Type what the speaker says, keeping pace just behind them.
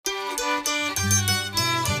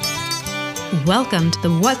Welcome to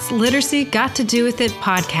the What's Literacy Got to Do With It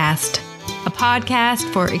podcast, a podcast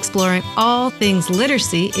for exploring all things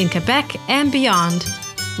literacy in Quebec and beyond.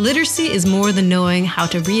 Literacy is more than knowing how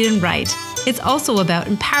to read and write. It's also about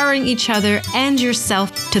empowering each other and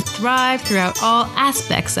yourself to thrive throughout all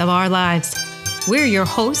aspects of our lives. We're your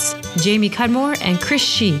hosts, Jamie Cudmore and Chris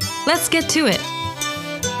Shee. Let's get to it.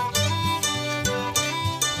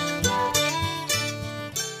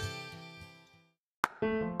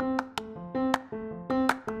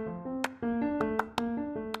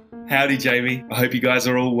 Howdy, Jamie. I hope you guys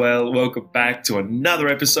are all well. Welcome back to another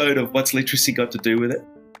episode of What's Literacy Got to Do With It.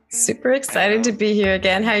 Super excited to be here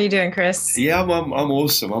again. How are you doing, Chris? Yeah, I'm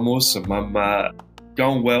awesome. I'm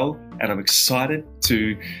going well, and I'm excited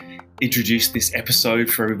to introduce this episode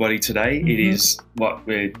for everybody today. It is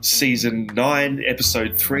we're season 9,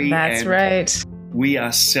 episode 3. That's right. We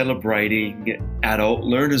are celebrating Adult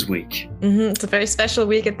Learners Week. It's a very special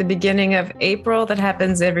week at the beginning of April that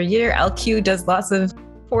happens every year. LQ does lots of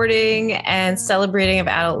supporting and celebrating of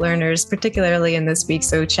adult learners, particularly in this week.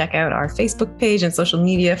 So check out our Facebook page and social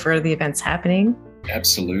media for the events happening.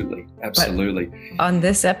 Absolutely. But on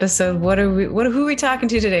this episode, who are we talking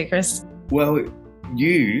to today, Chris? Well,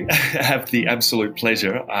 you have the absolute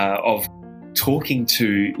pleasure of talking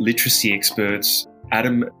to literacy experts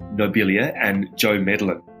Adam Nobilia and Joe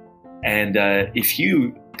Medlin. And if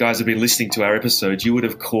you guys have been listening to our episodes, you would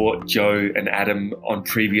have caught Joe and Adam on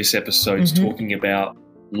previous episodes talking about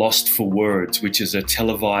Lost for Words, which is a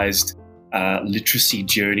televised literacy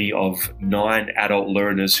journey of 9 adult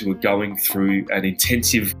learners who are going through an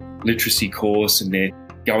intensive literacy course, and they're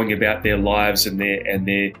going about their lives, and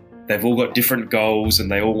they've all got different goals, and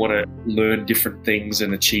they all want to learn different things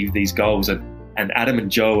and achieve these goals. And Adam and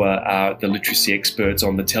Joe are the literacy experts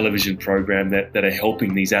on the television program that are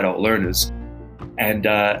helping these adult learners. And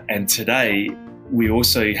today we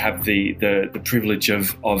also have the privilege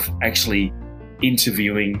of actually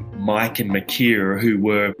interviewing Mike and Makira, who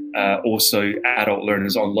were also adult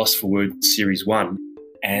learners on Lost for Words Series 1.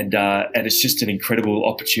 And it's just an incredible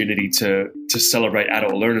opportunity to celebrate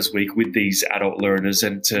Adult Learners Week with these adult learners,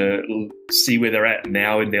 and to see where they're at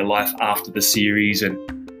now in their life after the series,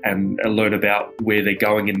 and learn about where they're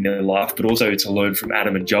going in their life, but also to learn from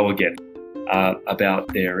Adam and Joe again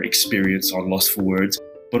about their experience on Lost for Words.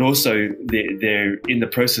 But also they're in the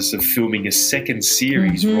process of filming a second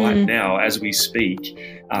series right now as we speak,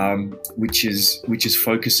 which is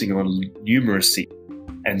focusing on numeracy.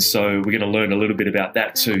 And so we're going to learn a little bit about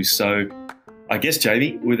that too. So I guess,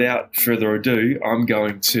 Jamie, without further ado, I'm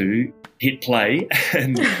going to hit play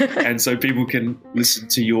and so people can listen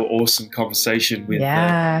to your awesome conversation with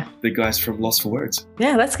the guys from Lost for Words.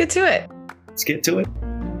 Yeah, let's get to it. Let's get to it.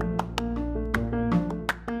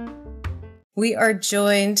 We are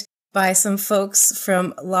joined by some folks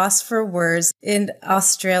from Lost for Words in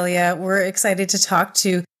Australia. We're excited to talk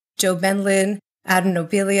to Joe Medlin, Adam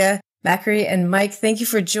Nobilia, Macri, and Mike. Thank you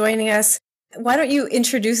for joining us. Why don't you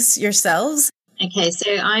introduce yourselves? Okay,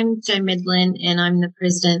 so I'm Joe Medlin, and I'm the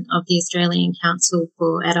president of the Australian Council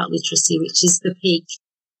for Adult Literacy, which is the peak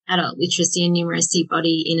adult literacy and numeracy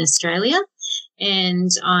body in Australia. And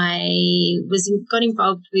I got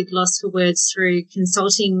involved with Lost for Words through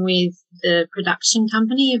consulting with the production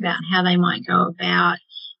company about how they might go about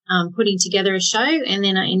putting together a show. And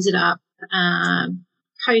then I ended up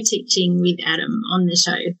co-teaching with Adam on the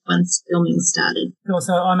show once filming started. Sure.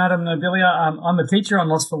 So I'm Adam Nobilia. I'm a teacher on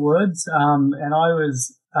Lost for Words, and I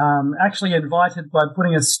was actually invited by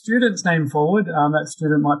putting a student's name forward. That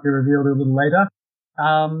student might be revealed a little later.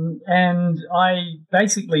 And I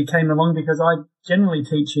basically came along because I generally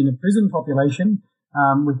teach in a prison population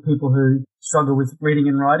with people who struggle with reading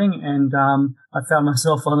and writing, and I found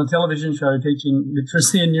myself on a television show teaching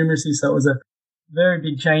literacy and numeracy, so it was a very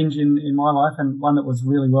big change in my life, and one that was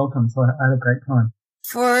really welcome, so I had a great time.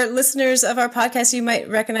 For listeners of our podcast, you might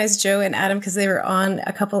recognize Joe and Adam because they were on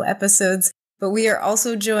a couple episodes, but we are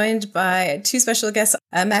also joined by 2 special guests,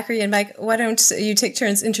 Macri and Mike. Why don't you take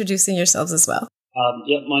turns introducing yourselves as well?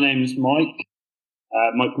 My name is Mike.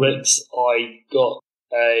 Mike Ritz. I got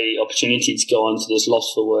a opportunity to go onto this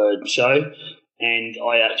Lost for Words show, and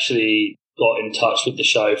I actually got in touch with the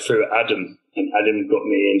show through Adam, and Adam got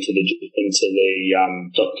me into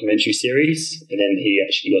the documentary series, and then he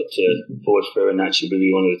actually got to forward through and actually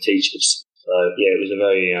be one of the teachers. So yeah, it was a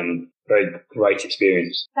very great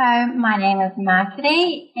experience. So my name is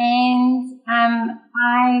Marketing, and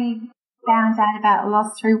I found out about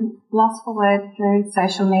Lost for Words through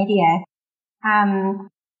social media.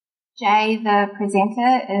 Jay, the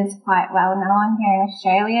presenter, is quite well known here in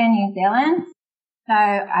Australia and New Zealand. So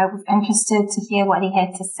I was interested to hear what he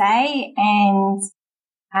had to say, and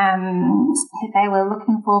they were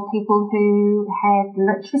looking for people who had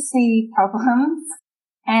literacy problems.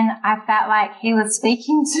 And I felt like he was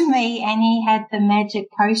speaking to me, and he had the magic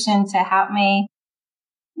potion to help me,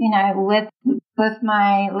 with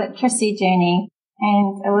my literacy journey.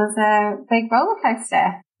 And it was a big roller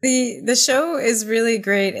coaster. The show is really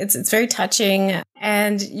great. It's very touching,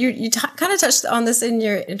 and you kind of touched on this in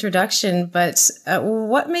your introduction. But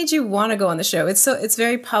what made you want to go on the show? It's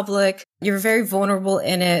very public. You're very vulnerable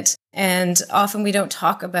in it, and often we don't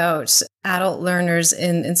talk about adult learners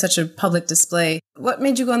in such a public display. What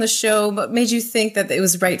made you go on the show? What made you think that it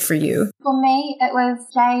was right for you? For me, it was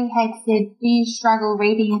Jay had said, "Do you struggle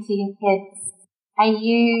reading to your kids? Are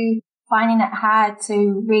you finding it hard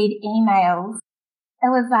to read emails?" It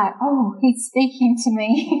was like, oh, he's speaking to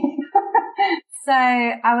me. So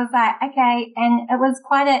I was like, okay. And it was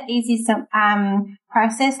quite an easy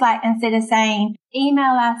process. Like, instead of saying,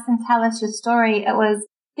 email us and tell us your story, it was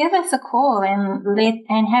give us a call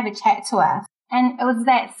and have a chat to us. And it was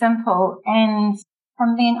that simple. And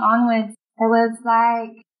from then onwards, it was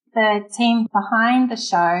like the team behind the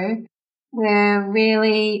show were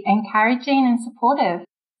really encouraging and supportive.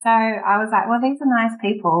 So I was like, well, these are nice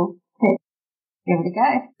people. Here we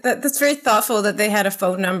go. That's very thoughtful that they had a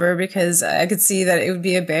phone number, because I could see that it would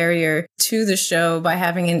be a barrier to the show by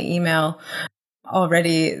having an email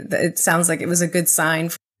already. It sounds like it was a good sign.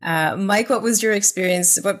 Mike, what was your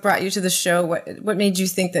experience? What brought you to the show? What made you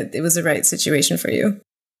think that it was the right situation for you?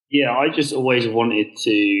 Yeah, I just always wanted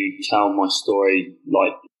to tell my story,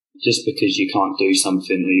 like, just because you can't do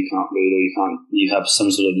something, or you can't read, or you have some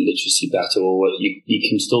sort of literacy battle, or you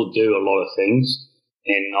can still do a lot of things.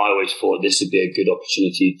 And I always thought this would be a good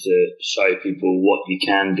opportunity to show people what you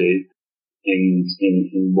can do and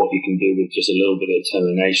what you can do with just a little bit of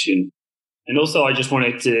determination. And also I just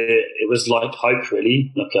wanted it was like hope,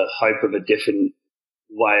 really, like a hope of a different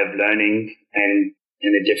way of learning and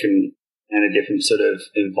a different sort of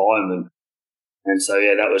environment. And so,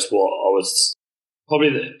 yeah, that was what I was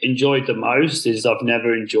probably enjoyed the most. Is I've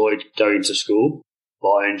never enjoyed going to school, but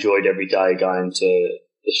I enjoyed every day going to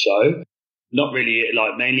the show. Not really,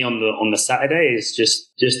 like, mainly on the Saturday is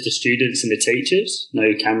just the students and the teachers,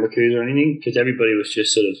 no camera crews or anything, because everybody was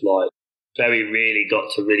just sort of like very really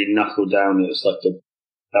got to really knuckle down. It was like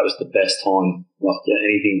that was the best time. Like,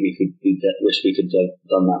 anything wish we could have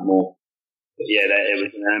done that more. But yeah, it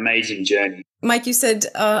was an amazing journey. Mike, you said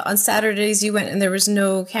on Saturdays you went and there was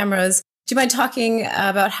no cameras. Do you mind talking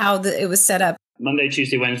about how it was set up? Monday,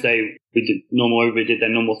 Tuesday, Wednesday, everybody did their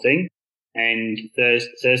normal thing. And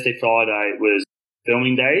Thursday, Friday was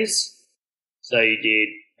filming days. So you did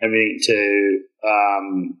everything to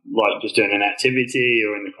like just doing an activity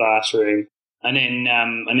or in the classroom. And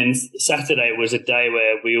then Saturday was a day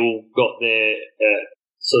where we all got there at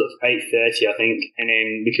sort of 8:30, I think, and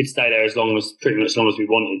then we could stay there pretty much as long as we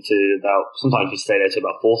wanted to. Sometimes we stayed there till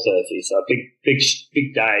about 4:30. So a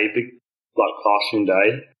big day, big like classroom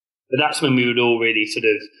day. But that's when we would all really sort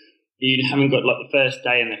of. You haven't got, like, the first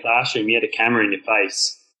day in the classroom, you had a camera in your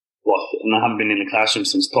face. And I haven't been in the classroom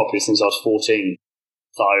properly since I was 14.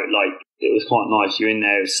 So, like, it was quite nice. You're in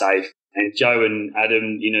there, it was safe. And Joe and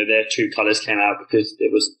Adam, their true colours came out because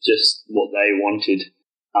it was just what they wanted,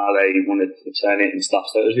 how they wanted to turn it and stuff.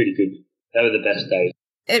 So it was really good. They were the best days.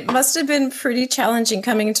 It must have been pretty challenging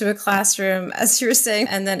coming into a classroom, as you were saying,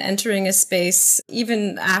 and then entering a space,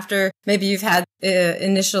 even after maybe you've had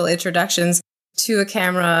initial introductions to a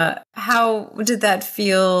camera. How did that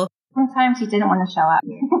feel? Sometimes you didn't want to show up.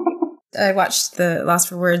 I watched the Lost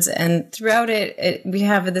for Words, and throughout it, we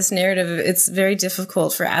have this narrative. It's very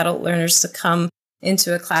difficult for adult learners to come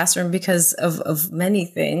into a classroom because of many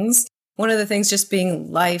things. One of the things just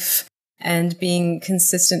being life and being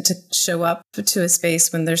consistent to show up to a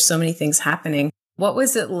space when there's so many things happening. What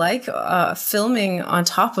was it like filming on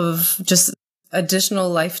top of just additional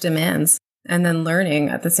life demands and then learning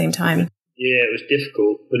at the same time? Yeah, it was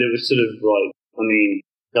difficult, but it was sort of like,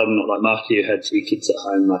 I'm not like Matthew had 3 kids at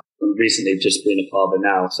home. Like, I'm recently just been a father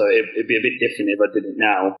now, so it'd be a bit different if I did it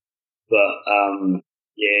now. But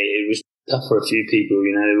yeah, it was tough for a few people.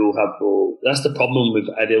 That's the problem with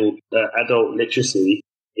adult literacy.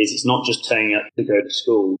 Is it's not just turning up to go to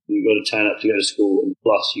school. You've got to turn up to go to school, and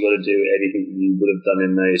plus you've got to do anything you would have done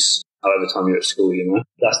in those however time you're at school.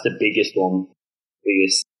 That's the biggest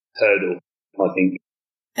hurdle, I think.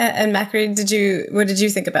 And Macri, what did you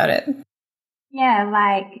think about it? Yeah,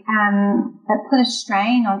 it put a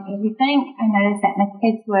strain on everything. I noticed that my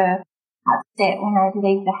kids were upset when I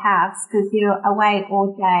leave the house because you're away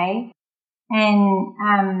all day. And,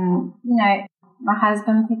 my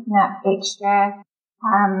husband picking up extra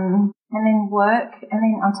and then work, and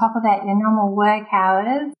then on top of that, your normal work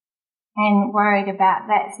hours, and worried about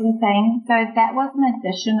that sort of thing. So that was an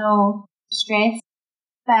additional stress.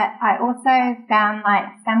 But I also found like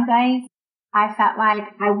some days I felt like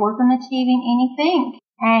I wasn't achieving anything,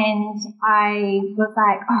 and I was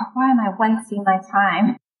like, oh, why am I wasting my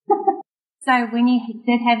time? So when you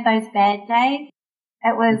did have those bad days,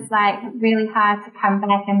 it was like really hard to come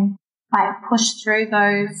back and like push through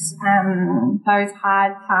those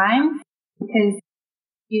hard times, because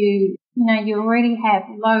you already have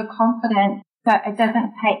low confidence, so it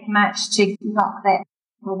doesn't take much to knock that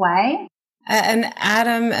away. And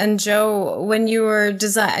Adam and Joe, when you were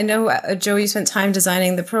I know, Joe, you spent time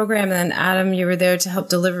designing the program, and then Adam, you were there to help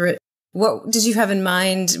deliver it. What did you have in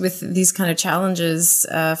mind with these kind of challenges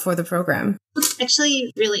for the program? It's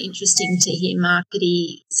actually really interesting to hear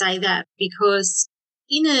Markety say that, because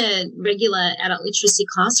in a regular adult literacy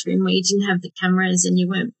classroom where you didn't have the cameras and you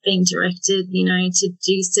weren't being directed, to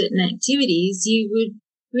do certain activities, you would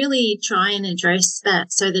really try and address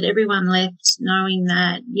that so that everyone left knowing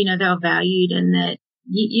that, they were valued, and that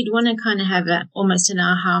you'd want to kind of have almost an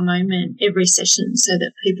aha moment every session so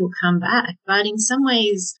that people come back. But in some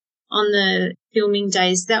ways, on the filming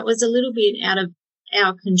days, that was a little bit out of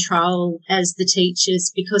our control as the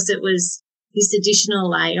teachers, because it was this additional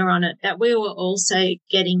layer on it that we were also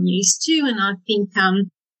getting used to. And I think,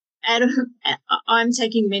 Adam, I'm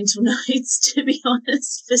taking mental notes, to be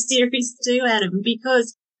honest, for series 2, Adam,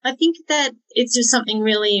 because I think that it's just something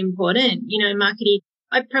really important. Markety,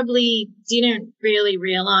 I probably didn't really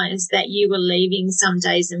realise that you were leaving some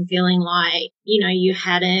days and feeling like, you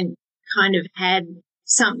hadn't kind of had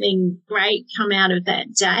something great come out of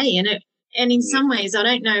that day. And in some ways, I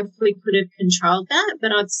don't know if we could have controlled that,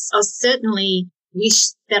 but I certainly wish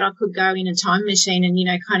that I could go in a time machine and,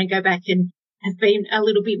 kind of go back and have been a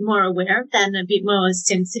little bit more aware of that and a bit more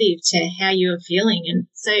sensitive to how you were feeling. And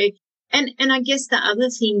so, and I guess the other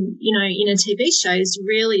thing, in a TV show is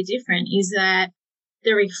really different, is that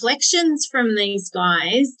the reflections from these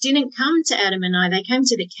guys didn't come to Adam and I, they came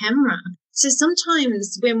to the camera. So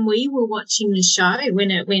sometimes when we were watching the show,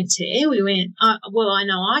 when it went to air, we went, I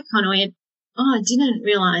know I kind of went, oh, I didn't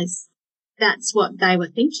realise that's what they were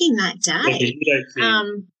thinking that day.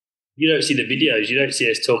 You don't see the videos. You don't see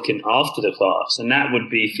us talking after the class, and that would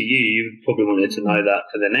be for you. You probably wanted to know that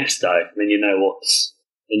for the next day. Then you know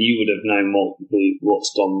and you would have known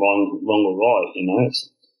what's gone wrong or right.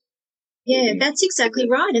 Yeah, that's exactly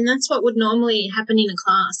right, and that's what would normally happen in a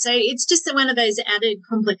class. So it's just one of those added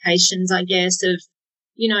complications, I guess, of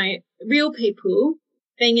real people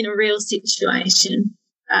being in a real situation,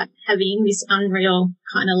 but having this unreal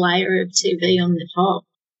kind of layer of TV on the top.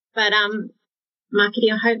 But Markety,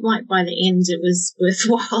 I hope by the end it was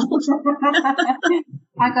worthwhile.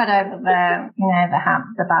 I got over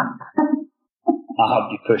the bump. I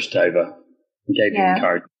hope you pushed over and gave you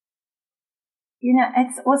encouragement.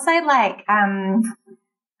 It's also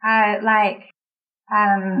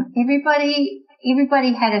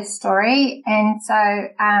everybody had a story, and so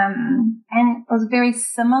and it was very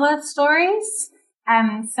similar stories.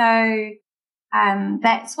 That's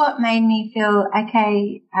what made me feel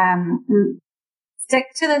okay. Stick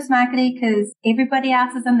to this, Markety, because everybody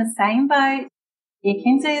else is in the same boat. You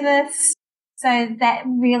can do this. So that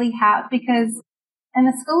really helped, because in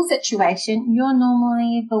the school situation, you're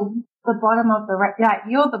normally the bottom of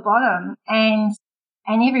you're the bottom, and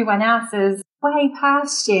everyone else is way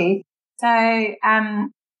past you. So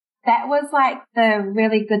that was the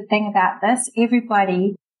really good thing about this.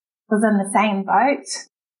 Everybody was in the same boat,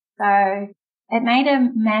 so it made a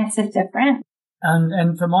massive difference.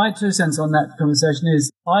 And for my 2 cents on that conversation is,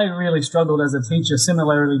 I really struggled as a teacher,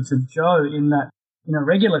 similarly to Joe, in that in a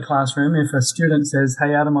regular classroom, if a student says,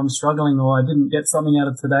 "Hey Adam, I'm struggling," or "I didn't get something out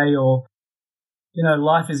of today," or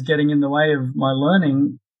life is getting in the way of my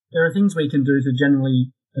learning, there are things we can do to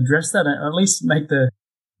generally address that, or at least make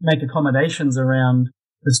accommodations around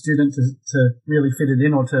the student to really fit it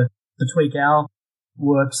in, or to tweak our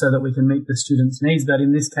work so that we can meet the student's needs. But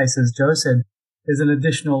in this case, as Joe said, there's an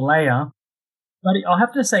additional layer. But I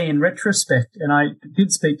have to say, in retrospect, and I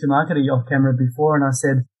did speak to Markety off camera before, and I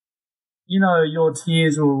said, your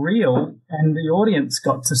tears were real, and the audience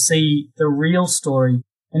got to see the real story.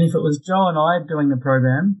 And if it was Joe and I doing the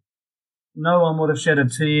program, no one would have shed a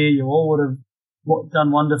tear. You all would have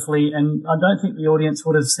done wonderfully. And I don't think the audience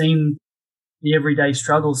would have seen the everyday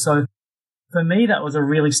struggles. So for me, that was a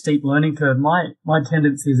really steep learning curve. My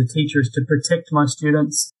tendency as a teacher is to protect my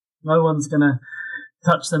students. No one's going to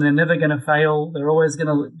touch them. They're never going to fail. They're always going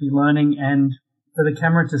to be learning. And for the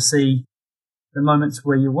camera to see the moments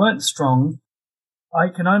where you weren't strong, I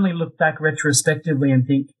can only look back retrospectively and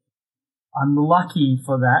think, I'm lucky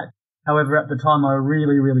for that. However, at the time, I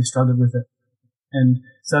really, really struggled with it. And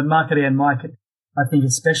so, Marketing and Mike, I think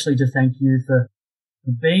especially to thank you for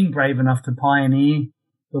being brave enough to pioneer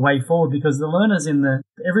the way forward, because the learners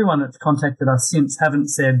everyone that's contacted us since haven't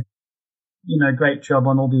said, great job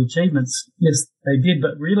on all the achievements. Yes, they did,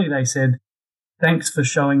 but really they said, thanks for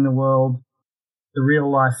showing the world the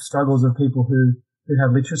real life struggles of people who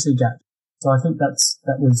have literacy gaps. So I think that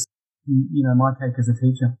was, my take as a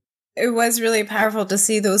teacher. It was really powerful to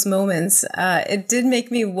see those moments. It did make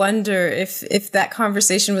me wonder if that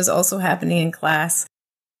conversation was also happening in class.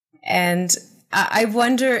 And I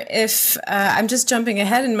wonder if I'm just jumping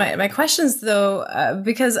ahead in my questions, though,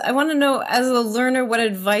 because I want to know, as a learner, what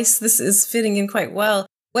advice, this is fitting in quite well,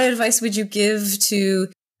 what advice would you give to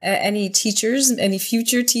any teachers, any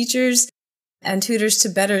future teachers and tutors to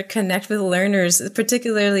better connect with learners,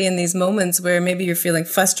 particularly in these moments where maybe you're feeling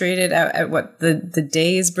frustrated at what the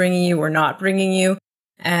day is bringing you or not bringing you,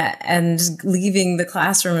 and leaving the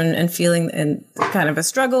classroom and feeling in kind of a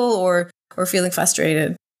struggle or feeling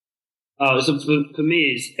frustrated? So for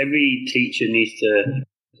me, is every teacher needs to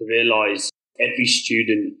realise every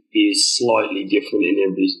student is slightly different in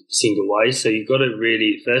every single way. So you've got to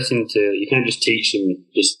really, you can't just teach them,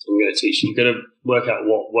 I'm going to teach them. You've got to work out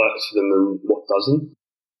what works for them and what doesn't.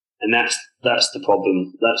 And that's the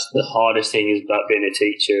problem. That's the hardest thing is about being a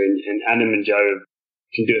teacher. And Adam and Joe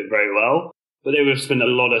can do it very well, but they would have spent a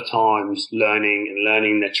lot of times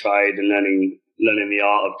learning their trade and learning the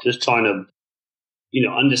art of just trying to,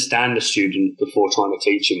 understand the student before trying to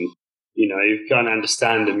teach them. If you can't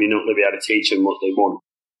understand them, you're not going to be able to teach them what they want.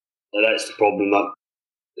 So that's the problem. Like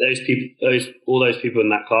all those people in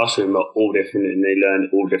that classroom are all different and they learn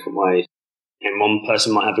all different ways. And one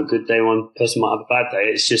person might have a good day, one person might have a bad day.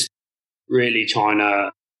 It's just really trying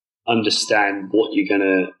to understand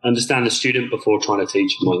understand the student before trying to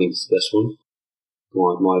teach them. I think is the best one.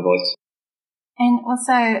 My advice. And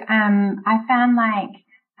also, I found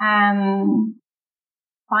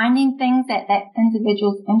finding things that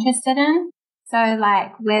individual's interested in. So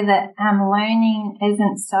like where the learning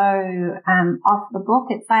isn't so off the book,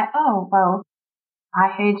 it's like, oh, well, I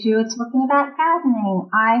heard you were talking about gardening.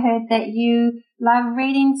 I heard that you love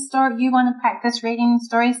reading you want to practice reading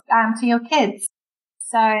stories to your kids.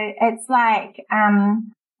 So it's like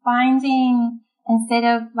finding, instead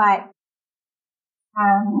of like,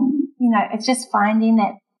 it's just finding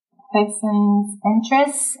that person's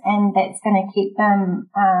interests, and that's going to keep them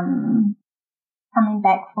coming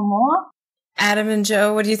back for more. Adam and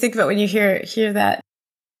Joe, what do you think about when you hear that?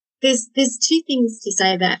 There's two things to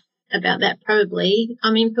say about that probably.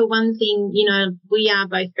 I mean, for one thing, we are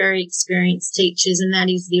both very experienced teachers, and that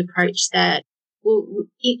is the approach that,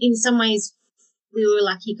 in some ways, we were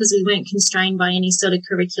lucky because we weren't constrained by any sort of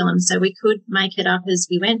curriculum, so we could make it up as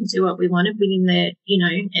we went and do what we wanted within the,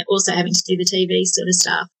 also having to do the TV sort of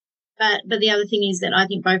stuff. But the other thing is that I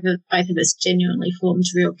think both of us genuinely formed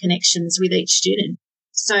real connections with each student.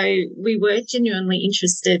 So we were genuinely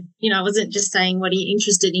interested. I wasn't just saying, what are you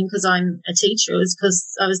interested in because I'm a teacher. It was because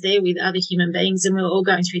I was there with other human beings and we were all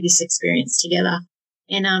going through this experience together.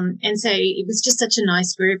 And so it was just such a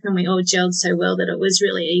nice group and we all gelled so well that it was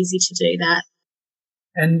really easy to do that.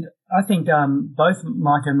 And I think both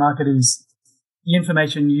Mike and Marketies, the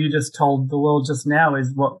information you just told the world just now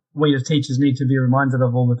is what we as teachers need to be reminded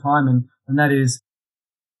of all the time. And that is,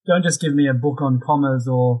 don't just give me a book on commas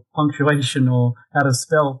or punctuation or how to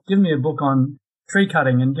spell. Give me a book on tree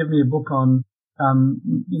cutting and give me a book on,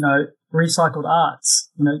 recycled arts.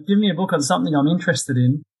 Give me a book on something I'm interested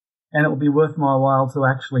in and it will be worth my while to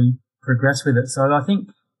actually progress with it. So I think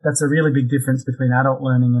that's a really big difference between adult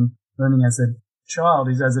learning and learning as a child.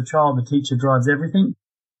 Is as a child, the teacher drives everything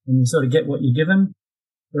and you sort of get what you're given.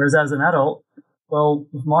 Whereas as an adult, well,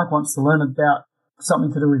 if Mike wants to learn about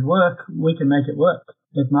something to do with work, we can make it work.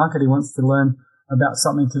 If Marketing wants to learn about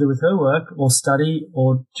something to do with her work or study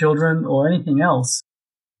or children or anything else,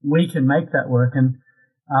 we can make that work. And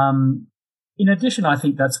in addition, I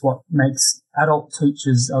think that's what makes adult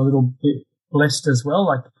teachers a little bit blessed as well.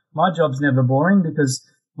 Like my job's never boring because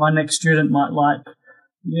my next student might like,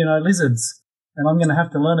 lizards. And I'm going to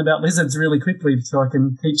have to learn about lizards really quickly so I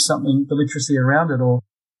can teach something, the literacy around it. Or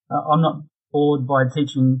I'm not bored by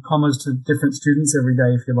teaching commas to different students every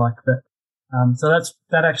day, if you like. But so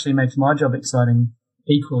that actually makes my job exciting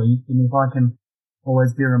equally. And if I can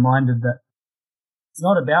always be reminded that it's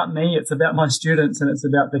not about me, it's about my students, and it's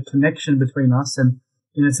about the connection between us. And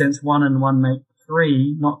in a sense, 1 and 1 make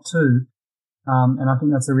 3, not 2. And I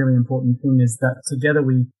think that's a really important thing, is that together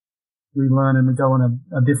we learn and we go on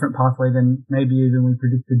a different pathway than maybe even we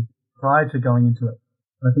predicted prior to going into it.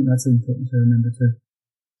 I think that's important to remember too.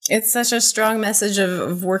 It's such a strong message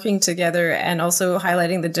of working together and also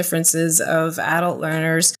highlighting the differences of adult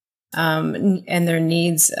learners and their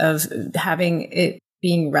needs of having it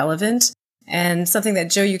being relevant. And something that,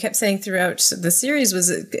 Joe, you kept saying throughout the series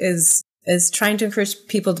is trying to encourage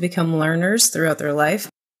people to become learners throughout their life.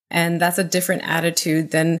 And that's a different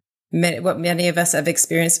attitude than what many of us have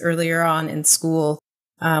experienced earlier on in school,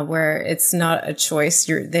 where it's not a choice.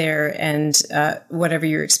 You're there, and whatever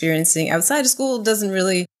you're experiencing outside of school doesn't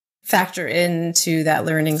really factor into that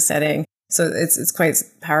learning setting. So it's quite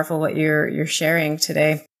powerful what you're sharing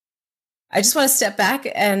today. I just want to step back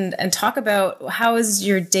and talk about how has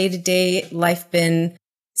your day-to-day life been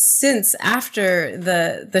since after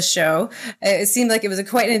the show. It seemed like it was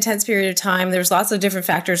quite an intense period of time. There was lots of different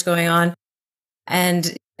factors going on.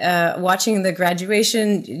 And watching the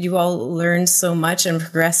graduation, you all learned so much and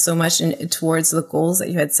progressed so much towards the goals that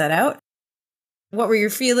you had set out. What were your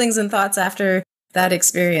feelings and thoughts after that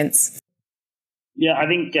experience? Yeah, I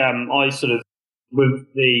think I sort of, with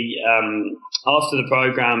the after the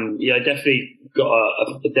program, I definitely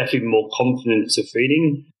got definitely more confidence of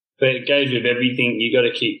reading. But it goes with everything. You got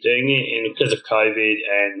to keep doing it, and because of COVID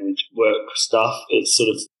and work stuff, it's sort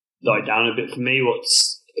of died down a bit for me.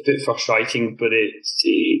 What's a bit frustrating, but it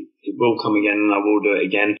will come again, and I will do it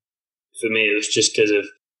again. For me, it was just because of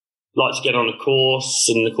like to get on a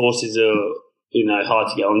course, and the courses are hard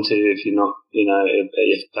to get onto if you're not if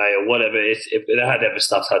you pay or whatever. If they had other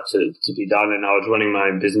stuff had to be done, and I was running my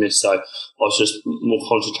own business, so I was just more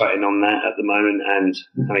concentrating on that at the moment and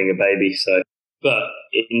having a baby. So, but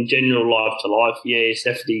in general, life to life, it's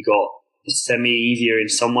definitely got semi easier in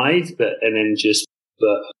some ways, but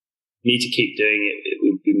need to keep doing it. It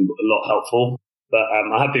would be a lot helpful. But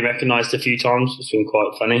I have been recognised a few times. It's been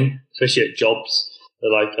quite funny, especially at jobs.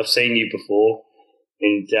 They're like, I've seen you before.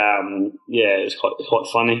 And it's quite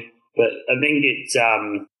funny. But I think it's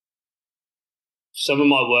some of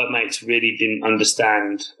my workmates really didn't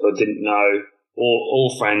understand or didn't know,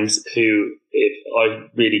 or friends who I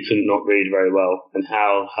really could not read very well, and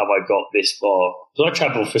how have I got this far? So I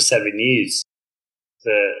travelled for 7 years,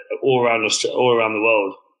 all around the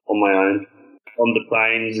world on my own, on the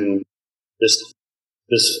planes, and just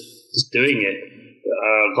doing it.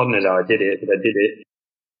 God knows how I did it, but I did it.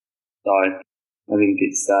 So I think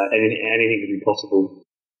it's anything could be possible.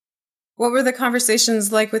 What were the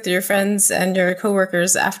conversations like with your friends and your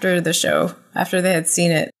coworkers after the show, after they had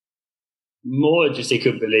seen it? More just they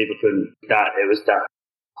couldn't believe that it was that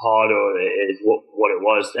hard, or it is what it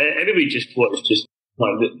was. Everybody just thought it's just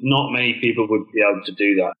like not many people would be able to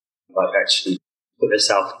do that, like actually put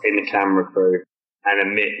themselves in the camera crew and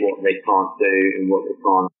admit what they can't do and what they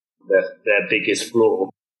can't. Their biggest flaw.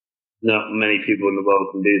 Not many people in the world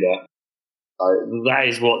can do that. That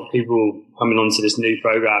is what people coming onto this new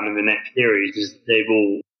program in the next series is they've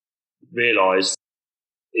all realised,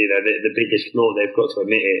 the biggest flaw, they've got to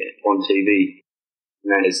admit it on TV.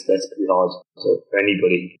 And that's pretty hard for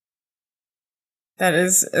anybody. That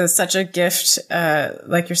is such a gift.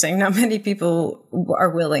 Like you're saying, not many people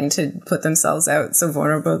are willing to put themselves out so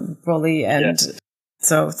vulnerably. And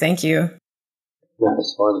so thank you. Yeah,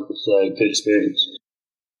 it's fine. It's a good experience.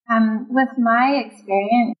 With my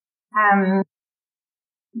experience,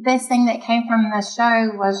 best thing that came from the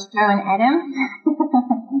show was Joe and Adam.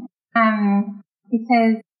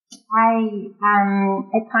 Because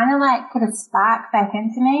it kind of like put a spark back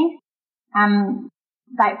into me.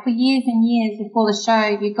 Like for years and years before the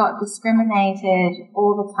show, you got discriminated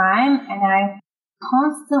all the time, and I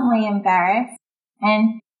constantly embarrassed.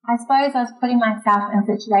 And I suppose I was putting myself in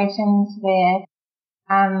situations where,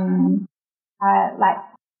 like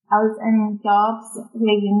I was in jobs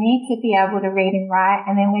where you need to be able to read and write,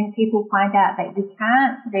 and then when people find out that you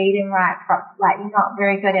can't read and write, like you're not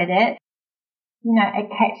very good at it, it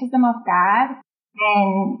catches them off guard,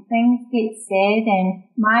 and things get said, and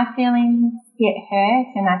my feelings get hurt,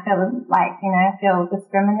 and I feel like, feel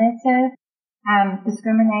discriminated.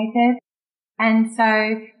 And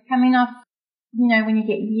so coming off, when you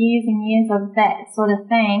get years and years of that sort of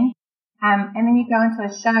thing, and then you go into a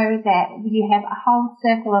show that you have a whole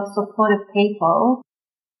circle of supportive people,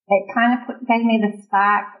 it kind of gave me the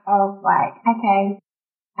spark of like, okay,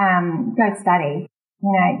 go study.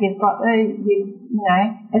 You've got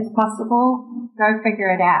it's possible, go figure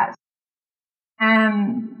it out.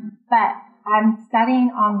 But I'm studying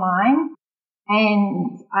online,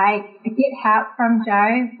 and I get help from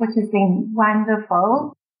Joe, which has been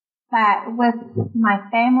wonderful. But with my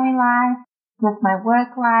family life, with my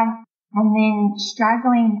work life, and then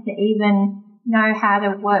struggling to even know how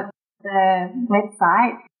to work the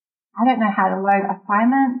website, I don't know how to load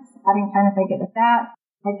assignments. I've been trying to figure this out.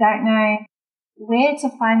 I don't know where to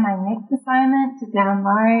find my next assignment to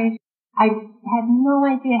download. I had no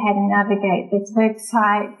idea how to navigate this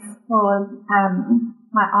website for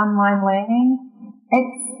my online learning.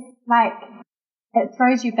 It's like it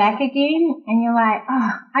throws you back again, and you're like,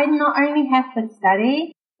 oh, I not only have to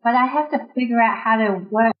study, but I have to figure out how to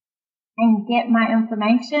work and get my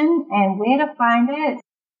information and where to find it,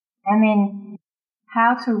 and then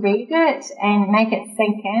how to read it and make it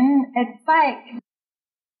sink in. It's like,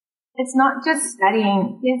 it's not just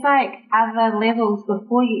studying. There's like other levels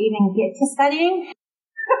before you even get to studying.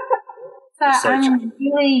 So I'm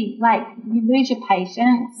really like, you lose your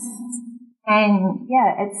patience, and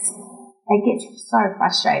yeah, it gets so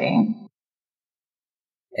frustrating.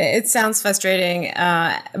 It sounds frustrating,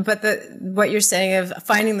 but what you're saying of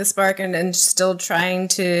finding the spark and still trying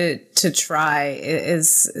to try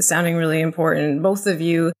is sounding really important. Both of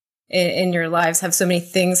you in your lives have so many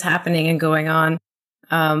things happening and going on.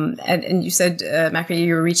 And you said, Macri,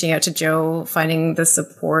 you were reaching out to Joe, finding the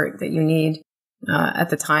support that you need at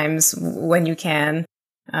the times when you can.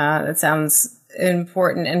 That sounds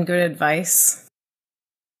important and good advice.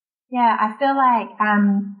 Yeah, I feel like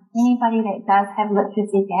anybody that does have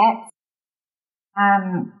literacy gaps,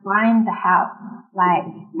 find the help. Like,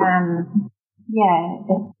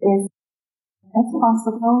 it's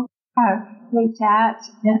possible. Reach out.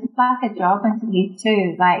 It's like a job interview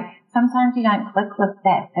too. Like, sometimes you don't click with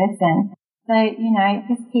that person. So,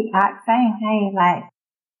 just keep saying, hey, like,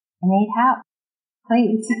 I need help,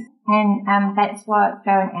 please. And that's what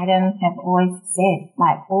Joe and Adam have always said.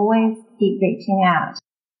 Like, always keep reaching out.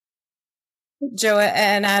 Joe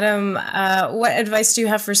and Adam, what advice do you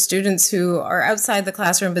have for students who are outside the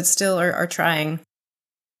classroom but still are trying?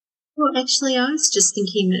 Well, actually, I was just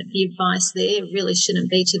thinking that the advice there really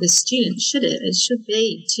shouldn't be to the student, should it? It should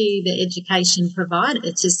be to the education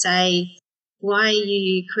provider to say, why are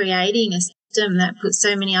you creating a system that puts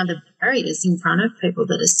so many other barriers in front of people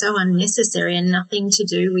that are so unnecessary and nothing to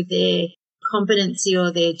do with their competency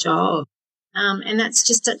or their job? And that's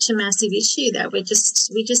just such a massive issue that we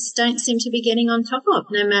just don't seem to be getting on top of,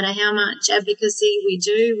 no matter how much advocacy we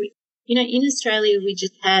do. In Australia, we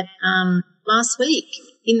just had last week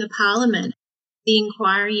in the Parliament, the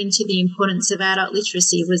inquiry into the importance of adult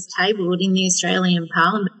literacy was tabled in the Australian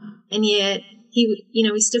Parliament, and yet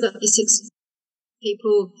we still got these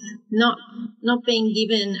people not being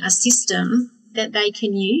given a system that they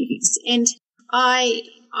can use. And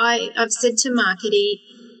I've said to Markety,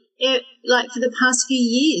 like for the past few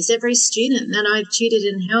years, every student that I've tutored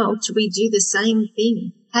and helped, we do the same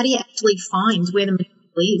thing. How do you actually find where the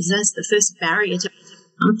material is? That's the first barrier to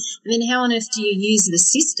and then how on earth do you use the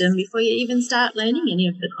system before you even start learning any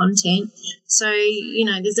of the content? So,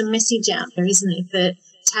 there's a message out there, isn't it, for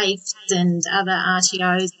TAFEs and other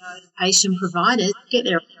RTOs, education providers, get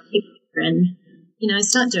their and,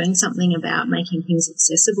 start doing something about making things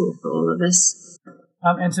accessible for all of us.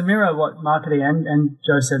 And to mirror what Markety and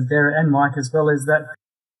Joe said there, and Mike as well, is that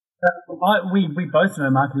we both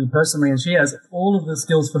know Markety personally, and she has all of the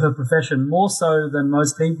skills for her profession, more so than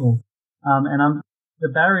most people. The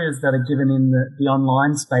barriers that are given in the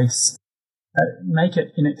online space make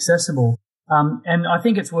it inaccessible. And I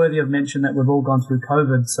think it's worthy of mention that we've all gone through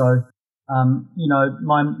COVID. So,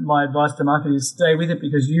 my advice to Markety is stay with it,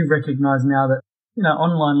 because you recognise now that,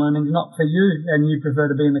 online learning is not for you, and you prefer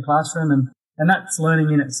to be in the classroom, and that's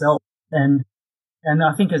learning in itself. And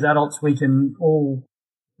I think as adults we can all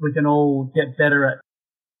get better at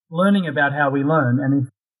learning about how we learn,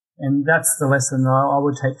 and that's the lesson I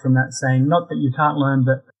would take from that saying. Not that you can't learn,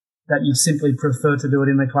 but that you simply prefer to do it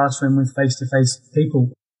in the classroom with face-to-face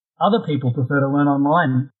people. Other people prefer to learn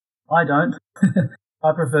online. I don't.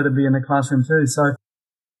 I prefer to be in the classroom too. So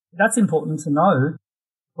that's important to know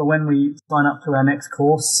for when we sign up to our next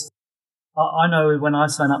course. I know when I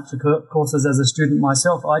sign up to courses as a student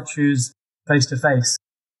myself, I choose face-to-face.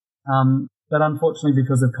 But unfortunately,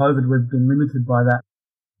 because of COVID, we've been limited by that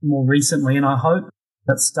more recently, and I hope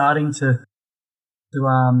that's starting to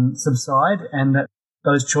subside, and that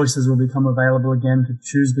those choices will become available again to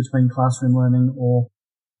choose between classroom learning or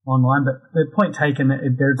online. But the point taken,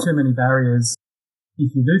 there are too many barriers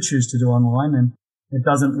if you do choose to do online, and it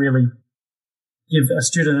doesn't really give a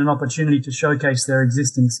student an opportunity to showcase their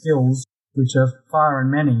existing skills, which are far and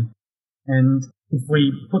many. And if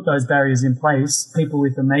we put those barriers in place, people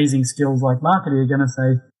with amazing skills like Markety are going to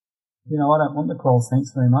say, I don't want the quals,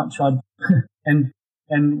 thanks very much.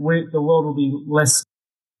 The world will be less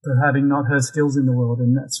for having not her skills in the world,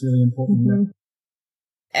 and that's really important.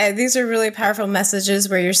 Mm-hmm. These are really powerful messages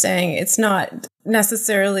where you're saying it's not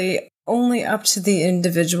necessarily only up to the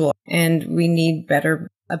individual, and we need better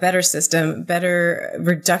a better system, better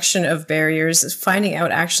reduction of barriers, finding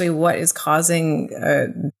out actually what is causing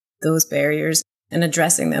those barriers and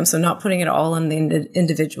addressing them. So not putting it all on the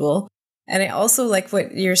individual. And I also like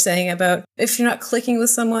what you're saying about if you're not clicking with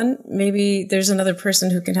someone, maybe there's another person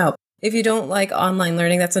who can help. If you don't like online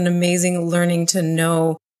learning, that's an amazing learning to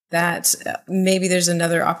know that maybe there's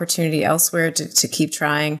another opportunity elsewhere to keep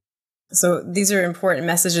trying. So these are important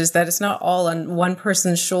messages that it's not all on one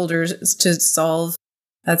person's shoulders to solve.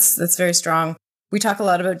 That's very strong. We talk a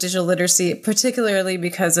lot about digital literacy, particularly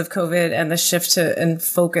because of COVID and the shift and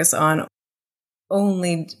focus on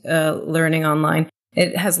only learning online.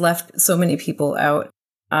 It has left so many people out.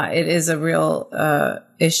 It is a real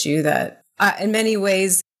issue that in many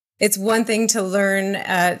ways, it's one thing to learn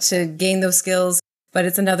to gain those skills, but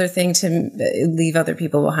it's another thing to leave other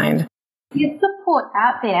people behind. There's support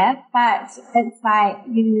out there, but it's like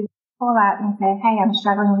you call out and say, hey, I'm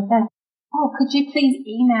struggling with this. Oh, could you please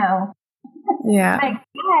email? Yeah. Like,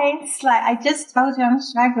 guys, like I just told you I'm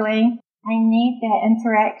struggling. I need that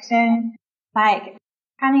interaction. Like,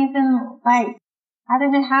 can't even, like, I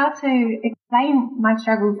don't know how to explain my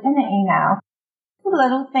struggles in an email. The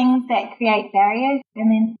little things that create barriers,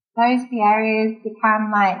 and then those barriers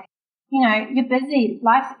become like, you know, you're busy,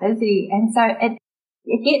 life's busy, and so it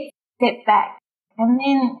gets stepped back, and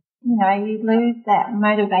then, you know, you lose that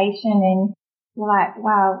motivation, and you're like,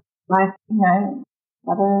 wow, life, you know,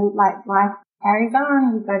 life carries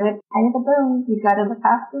on. You've got to pay the bills, you've got to look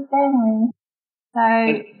after your family. So,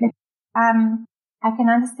 I can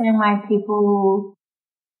understand why people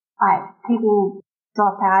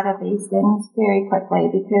drop out of these things very quickly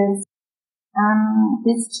because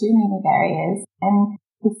there's too many barriers, and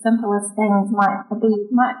the simplest things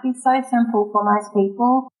might be so simple for most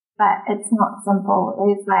people, but it's not simple.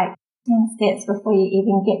 It's like 10 steps before you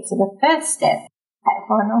even get to the first step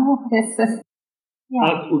for a normal person.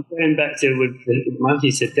 Yeah. Going back to what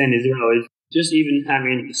Matthew said then as well, is just even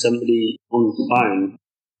having somebody on the phone,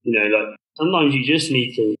 you know, like sometimes you just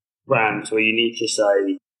need to rant, or you need to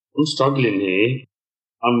say, I'm struggling here.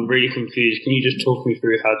 I'm really confused. Can you just talk me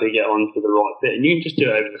through how to get on to the right bit? And you can just do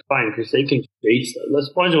it over the phone because they can read stuff.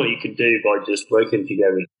 That's probably what you could do by just working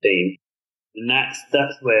together as a team. And that's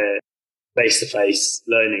where face-to-face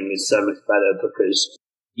learning is so much better because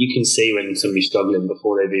you can see when somebody's struggling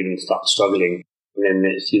before they've even started struggling. And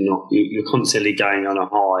then you're constantly going on a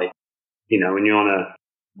high. You know, when you're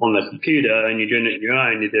on the computer and you're doing it on your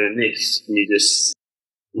own, you're doing this,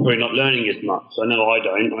 and we're not learning as much. I know I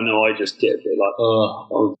don't. I know I just get a bit like,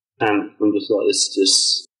 I'm just like this.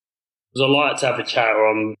 Just because I like to have a chat, or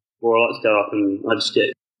I like to go up and I just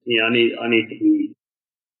get, you know, I need to be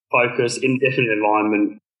focused in a different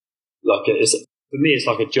environment. For me, it's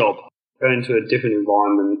like a job. Go into a different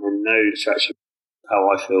environment and no distraction. How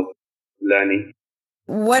I feel learning.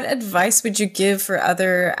 What advice would you give for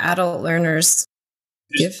other adult learners?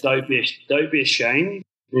 Just don't be ashamed.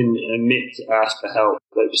 And admit to ask for help.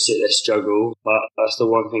 Don't just sit there struggle. But that's the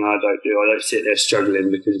one thing I don't do. I don't sit there struggling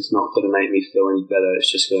because it's not going to make me feel any better.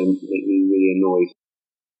 It's just going to make me really annoyed.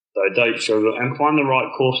 So don't struggle and find the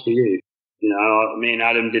right course for you. You know, me and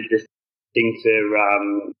Adam did this thing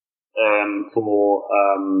for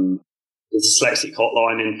the dyslexic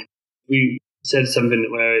hotline, and we said something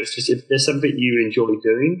where it's just if there's something you enjoy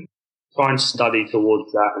doing, try and study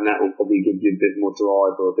towards that, and that will probably give you a bit more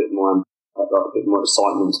drive or a bit more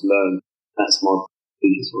excitement to learn. That's my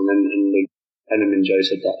biggest one. And Ellen and Joe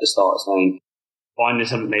said that at the start, saying finding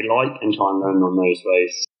something they like and try and learn on those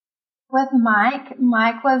ways. With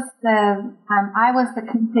Mike was I was the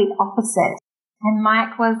complete opposite, and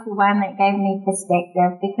Mike was the one that gave me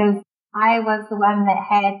perspective because I was the one that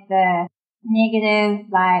had the negative,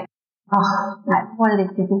 like what are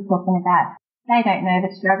these people talking about? They don't know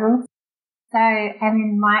the struggles. So, and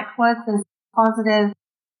then Mike was this positive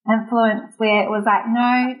influence where it was like,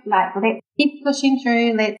 no, like let's keep pushing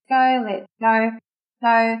through, let's go. So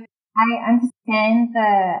I understand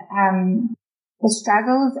the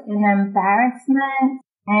struggles and embarrassment,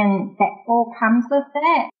 and that all comes with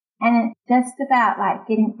that. And it's just about like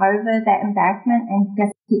getting over that embarrassment and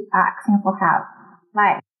just keep asking for help.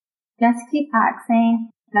 Like, just keep asking.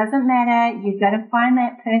 Doesn't matter. You've got to find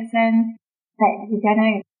that person that you're going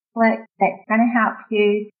to click, that's going to help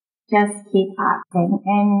you. Just keep asking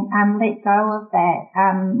and let go of that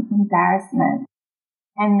embarrassment.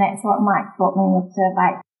 And that's what Mike taught me, was to,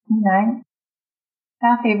 like, you know,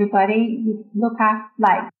 help everybody. You look after,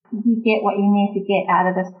 like, you get what you need to get out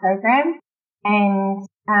of this program, and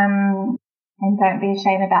don't be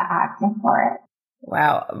ashamed about asking for it.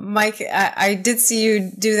 Wow. Mike, I did see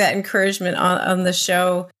you do that encouragement on the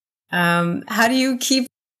show. How do you keep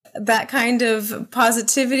that kind of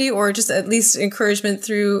positivity, or just at least encouragement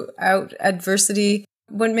throughout adversity?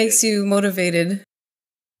 What makes you motivated?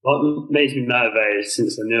 What makes me motivated,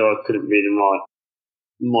 since I knew I couldn't read and write,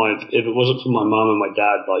 if it wasn't for my mum and my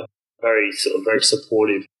dad, like very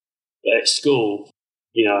supportive at school,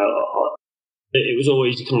 you know, it was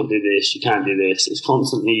always, you can't do this, you can't do this. It's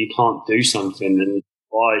constantly, you can't do something. And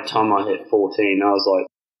by the time I hit 14, I was like,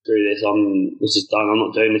 screw this, this is done. I'm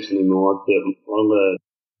not doing this anymore. I'm going to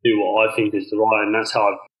do what I think is the right, and that's how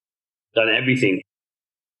I've done everything.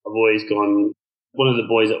 I've always gone. One of the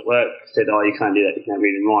boys at work said, "Oh, you can't do that. You can't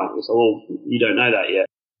read and write." I said, "Well, you don't know that yet.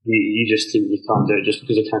 You just think you can't do it just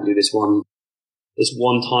because I can't do this one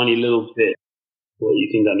tiny little bit. What you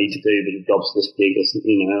think I need to do, but the job's this big, or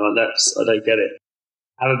something, you know, like that's, I don't get it.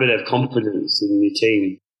 Have a bit of confidence in your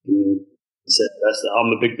team."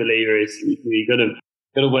 I'm a big believer is you got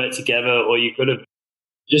to work together, or you got to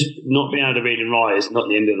just not being able to read and write is not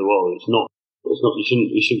the end of the world. It's not. You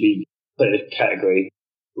shouldn't be put in a category.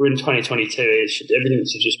 We're in 2022. Everything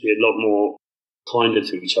should just be a lot more kinder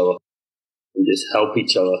to each other and just help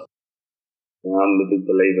each other. I'm a big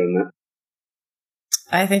believer in that.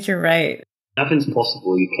 I think you're right. Nothing's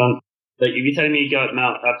possible. You can't. Like, if you're telling me you have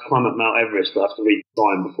to climb up Mount Everest, but I have to read the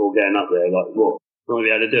sign before getting up there, like what? I'm not going to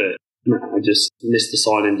be able to do it. No, I just miss the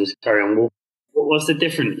sign and just carry on walking. What's the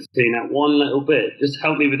difference between that one little bit? Just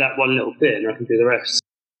help me with that one little bit, and I can do the rest.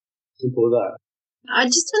 Simple as that. I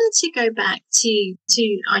just wanted to go back to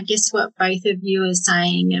I guess what both of you are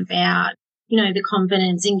saying about, you know, the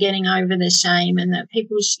confidence in getting over the shame, and that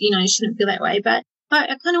people, shouldn't feel that way. But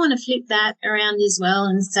I kind of want to flip that around as well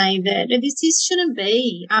and say that this shouldn't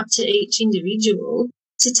be up to each individual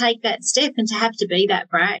to take that step and to have to be that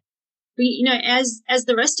brave. We, as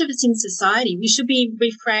the rest of us in society, we should be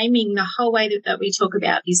reframing the whole way that we talk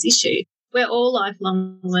about this issue. We're all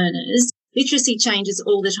lifelong learners. Literacy changes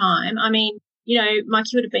all the time. I mean,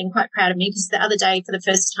 Mikey would have been quite proud of me, because the other day, for the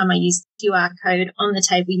first time, I used the QR code on the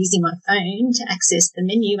table using my phone to access the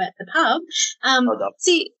menu at the pub.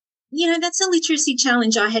 See, that's a literacy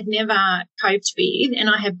challenge I had never coped with, and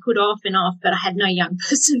I had put off and off, but I had no young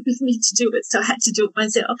person with me to do it, so I had to do it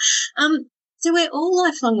myself. So we're all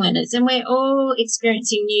lifelong learners, and we're all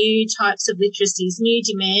experiencing new types of literacies, new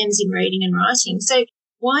demands in reading and writing. So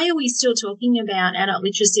why are we still talking about adult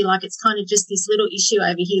literacy like it's kind of just this little issue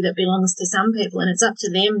over here that belongs to some people and it's up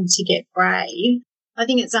to them to get brave? I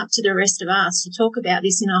think it's up to the rest of us to talk about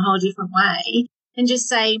this in a whole different way and just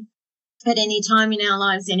say, at any time in our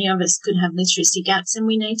lives, any of us could have literacy gaps, and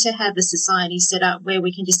we need to have a society set up where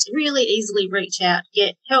we can just really easily reach out,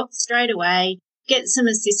 get help straight away, get some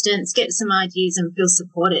assistance, get some ideas, and feel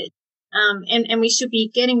supported. And we should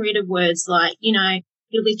be getting rid of words like,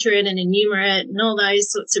 illiterate and enumerate and all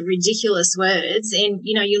those sorts of ridiculous words. And,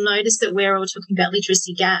 you'll notice that we're all talking about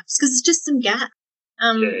literacy gaps because it's just some gaps.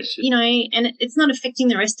 And it's not affecting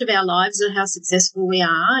the rest of our lives or how successful we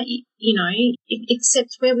are,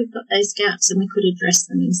 except where we've got those gaps and we could address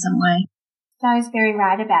them in some way. Joe's very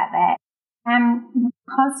right about that.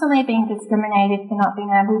 Constantly being discriminated for not being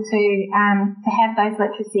able to have those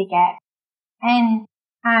literacy gaps, and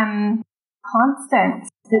constant.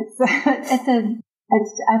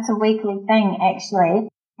 It's a weekly thing actually,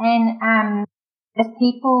 and if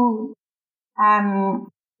people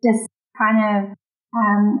just kind of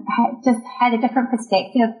just had a different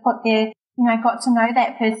perspective, got to know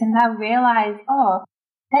that person, they'll realise, oh,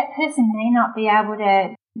 that person may not be able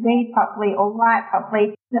to read properly or write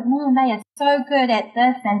properly, but man, they are so good at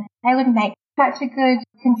this, and they would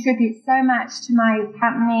contribute so much to my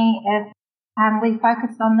company if we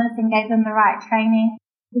focused on this and gave them the right training.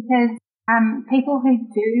 Because people who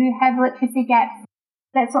do have literacy gaps,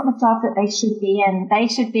 that's not the job that they should be in. They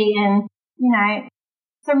should be in,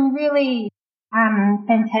 some really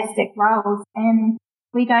fantastic roles, and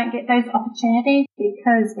we don't get those opportunities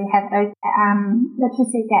because we have those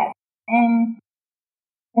literacy gaps. And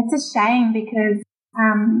it's a shame because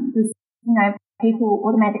people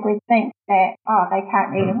automatically think that, oh, they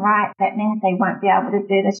can't read and write, that means they won't be able to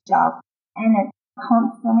do this job. And it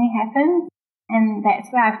constantly happens, and that's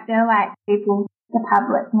where I feel like the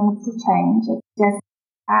public needs to change. It's just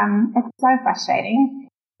it's so frustrating.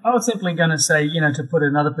 I was simply going to say, to put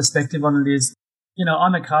another perspective on it is,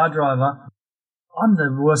 I'm a car driver. I'm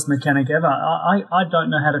the worst mechanic ever. I don't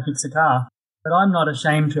know how to fix a car, but I'm not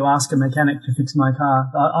ashamed to ask a mechanic to fix my car.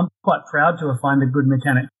 I'm quite proud to have found a good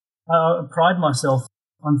mechanic. I pride myself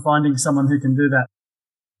on finding someone who can do that.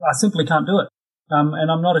 I simply can't do it.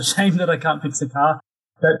 And I'm not ashamed that I can't fix a car.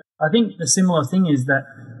 But I think the similar thing is that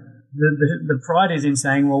the pride is in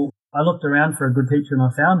saying, well, I looked around for a good teacher and I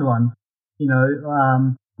found one.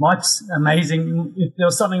 Mike's amazing. If there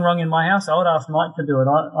was something wrong in my house, I would ask Mike to do it.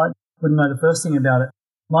 I wouldn't know the first thing about it.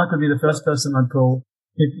 Mike would be the first person I'd call.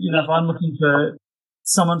 If I'm looking for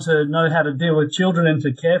someone to know how to deal with children and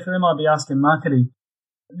to care for them, I'd be asking Markety.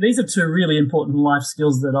 These are two really important life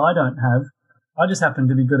skills that I don't have. I just happen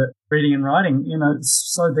to be good at reading and writing.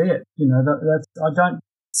 So be it. I don't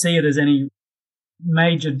see it as any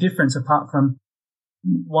major difference apart from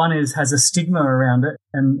one has a stigma around it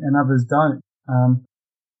and others don't.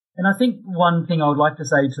 And I think one thing I would like to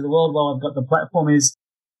say to the world while I've got the platform is,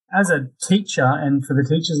 as a teacher and for the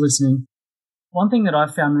teachers listening, one thing that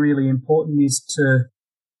I've found really important is to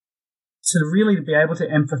really be able to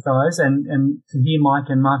empathise and to hear Mike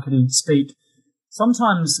and Markety speak.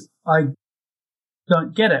 Sometimes I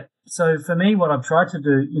don't get it. So for me, what I've tried to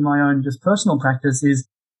do in my own just personal practice is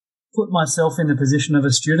put myself in the position of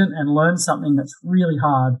a student and learn something that's really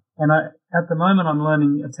hard. And at the moment, I'm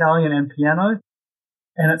learning Italian and piano,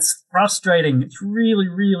 and it's frustrating. It's really,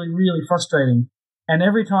 really, really frustrating. And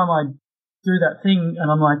every time I do that thing and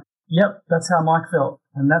I'm like, yep, that's how Mike felt,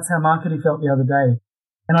 and that's how Markety felt the other day.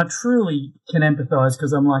 And I truly can empathise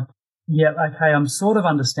because I'm like, yeah, okay, I'm sort of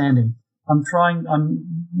understanding. I'm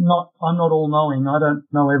not all knowing. I don't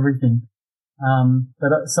know everything. But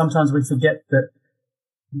sometimes we forget that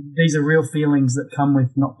these are real feelings that come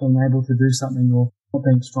with not being able to do something or not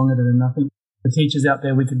being strong at it. And I think the teachers out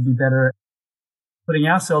there, we could be better at putting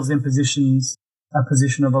ourselves in a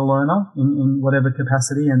position of a learner in whatever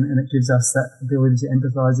capacity, and it gives us that ability to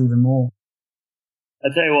empathise even more. I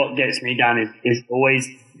tell you what gets me down is always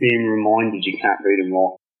being reminded you can't read and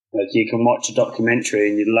write. Like, you can watch a documentary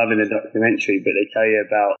and you're loving the documentary, but they tell you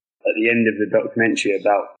about, at the end of the documentary,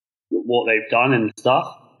 about what they've done and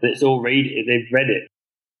stuff. But it's all they've read it.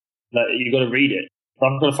 Like, you've got to read it. So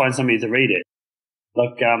I've got to find somebody to read it.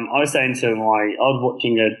 Like, I was saying I was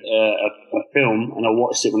watching a film, and I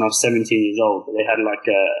watched it when I was 17 years old, but they had like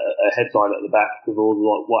a headline at the back with all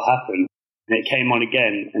like what happened. And it came on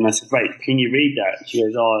again, and I said, "Great, can you read that?" She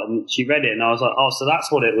goes, "Oh," and she read it, and I was like, "Oh, so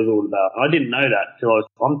that's what it was all about." And I didn't know that till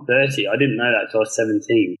I'm 30. I didn't know that till I was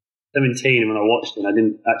 17. 17, when I watched it, I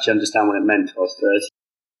didn't actually understand what it meant till I was 30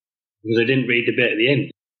 because I didn't read the bit at the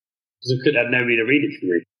end because I could have nobody to read it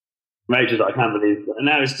for me. Rachel's like, "I can't believe it." And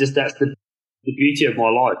now it's just that's the beauty of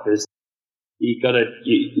my life is you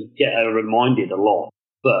get reminded a lot,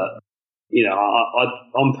 but.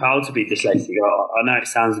 I'm proud to be dyslexic. I know it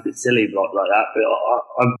sounds a bit silly like that, but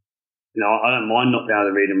I don't mind not being able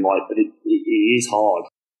to read and write, but it is hard.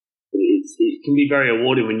 It can be very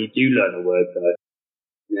rewarding when you do learn a word, though.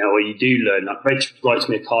 Or you do learn. Like, Rachel writes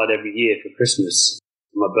me a card every year for Christmas,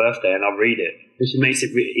 for my birthday, and I read it, which makes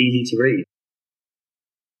it easy to read.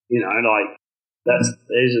 Those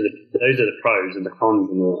are the pros and the cons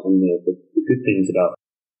and the good things about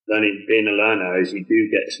learning, being a learner, is you do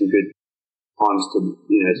get some good times to,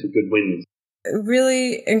 some good wins.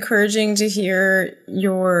 Really encouraging to hear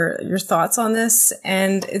your thoughts on this,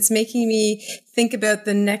 and it's making me think about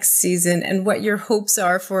the next season and what your hopes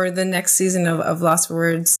are for the next season of Lost for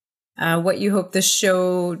Words. What you hope the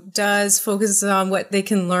show does, focuses on what they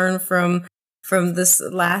can learn from this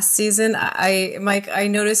last season. Mike, I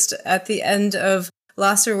noticed at the end of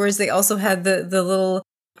Lost for Words, they also had the little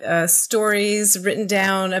stories written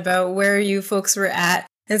down about where you folks were at.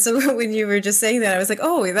 And so when you were just saying that, I was like,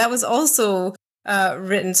 oh, that was also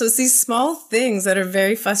written. So it's these small things that are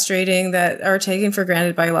very frustrating that are taken for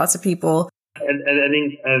granted by lots of people. And I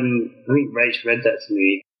think Rach read that to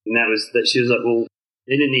me, and that was that she was like, well,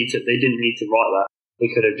 they didn't need to write that. They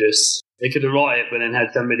could have write it, but then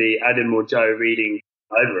had somebody, Adam or Joe, reading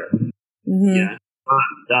over it. Mm-hmm.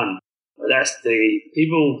 Done. But that's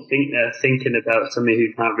people think they're thinking about somebody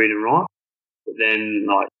who can't read and write, but then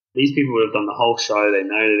these people would have done the whole show. They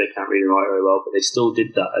know that they can't read and write very well, but they still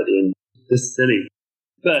did that at the end. It's silly.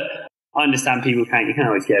 But I understand you can't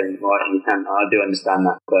always get it right, and I do understand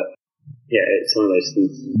that. But yeah, it's one of those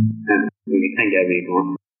things. You can get everything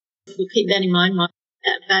right. We'll keep that in mind, Mike.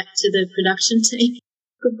 Back to the production team.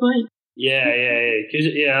 Good point. Yeah. Because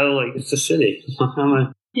it's just silly.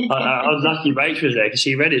 I was lucky Rach was there because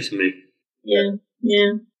she read it to me. Yeah.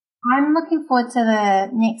 I'm looking forward to the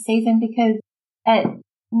next season because it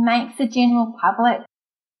makes the general public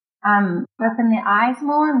open their eyes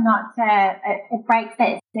more, it breaks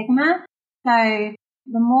that stigma. So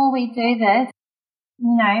the more we do this,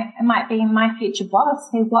 it might be my future boss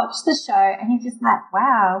who watched the show and he's just like,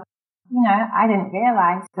 wow, I didn't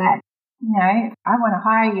realize that, I want to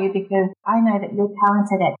hire you because I know that you're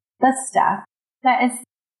talented at this stuff. So it's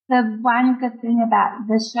the one good thing about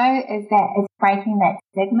this show is that it's breaking that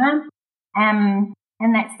stigma. And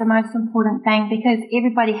And that's the most important thing, because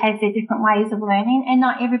everybody has their different ways of learning, and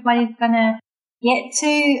not everybody's going to get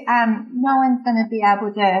to, no one's going to be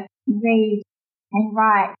able to read and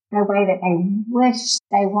write the way that they wish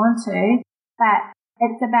they want to, but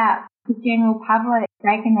it's about the general public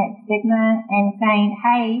breaking that stigma and saying,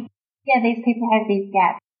 hey, yeah, these people have these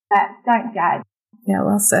gaps, but don't judge. Yeah,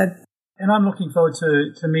 well said. And I'm looking forward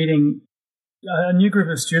to meeting a new group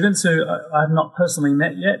of students who I have not personally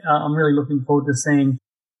met yet. I'm really looking forward to seeing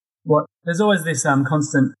there's always this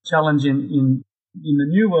constant challenge in the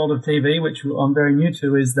new world of TV, which I'm very new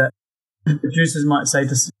to, is that producers might say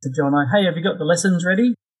to Joe and I, hey, have you got the lessons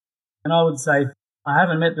ready? And I would say, I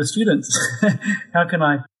haven't met the students. How can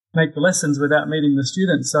I make the lessons without meeting the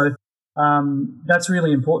students? So that's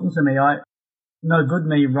really important to me. No good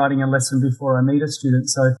me writing a lesson before I meet a student.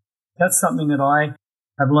 So that's something that I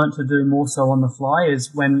have learnt to do more so on the fly,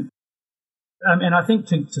 is when, and I think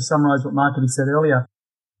to summarise what Mark had said earlier,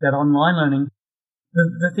 that online learning,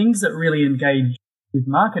 the things that really engage with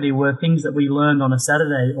Markety were things that we learned on a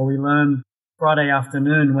Saturday, or we learned Friday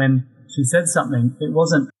afternoon when she said something.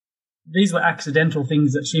 These were accidental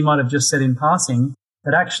things that she might have just said in passing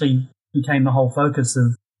that actually became the whole focus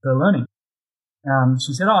of her learning.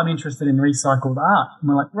 She said, I'm interested in recycled art. And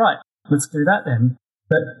we're like, right, let's do that then.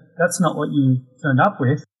 But that's not what you turned up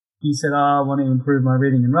with. You said, I want to improve my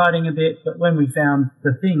reading and writing a bit. But when we found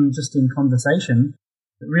the thing just in conversation,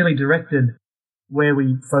 it really directed where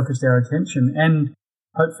we focused our attention, and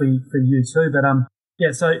hopefully for you too. But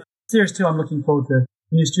so Series 2, I'm looking forward to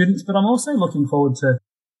new students, but I'm also looking forward to,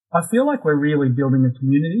 I feel like we're really building a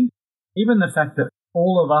community. Even the fact that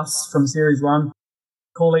all of us from Series 1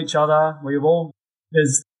 call each other, we're all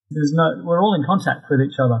in contact with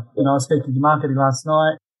each other. I was speaking to Markety last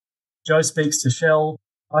night. Joe speaks to Shell.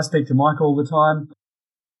 I speak to Mike all the time.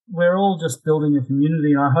 We're all just building a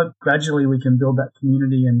community, and I hope gradually we can build that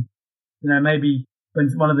community. And, maybe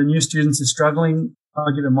when one of the new students is struggling,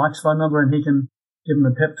 I'll give him Mike's phone number and he can give him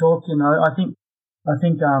a pep talk. I think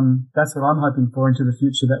that's what I'm hoping for into the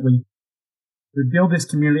future, that we build this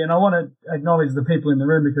community. And I want to acknowledge the people in the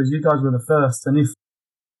room, because you guys were the first. And if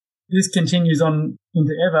this continues on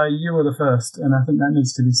into ever, you were the first. And I think that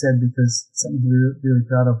needs to be said, because it's something to be really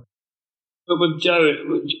proud of. But with Joe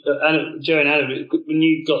and Adam, when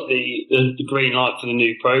you got the green light for the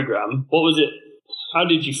new program, what was it? How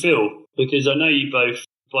did you feel? Because I know you both,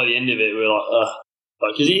 by the end of it, were like,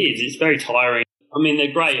 because it's very tiring. I mean,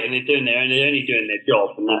 they're great and they're only doing their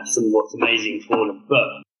job, and that's what's amazing for them.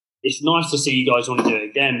 But it's nice to see you guys want to do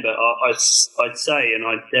it again. But I'd say, and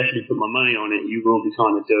I'd definitely put my money on it, you will be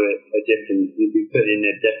trying to do it you'll be putting in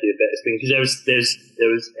there definitely a better spin, because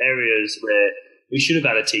there was areas where we should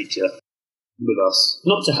have had a teacher with us,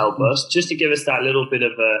 not to help us, just to give us that little bit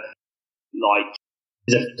of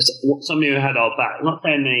somebody who had our back. Not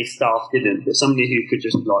saying any staff didn't, but somebody who could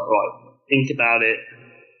just think about it,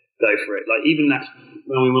 go for it. Like even that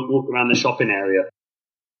when we walk around the shopping area,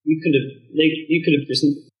 you could have just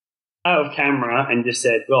out of camera and just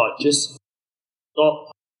said, right, just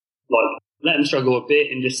stop, let them struggle a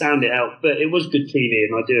bit and just sound it out. But it was good TV,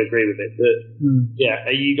 and I do agree with it. But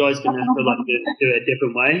are you guys going to do it a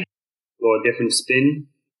different way? Or a different spin?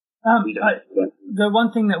 The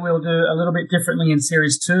one thing that we'll do a little bit differently in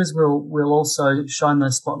Series 2 is we'll also shine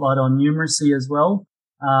the spotlight on numeracy as well.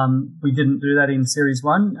 We didn't do that in Series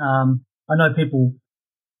 1. I know people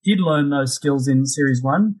did learn those skills in Series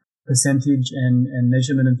 1, percentage and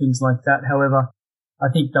measurement and things like that. However, I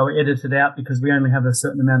think they were edited out because we only have a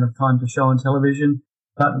certain amount of time to show on television.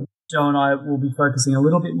 But Joe and I will be focusing a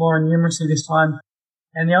little bit more on numeracy this time.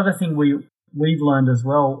 And the other thing we've learned as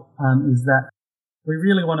well is that we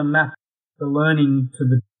really want to map the learning to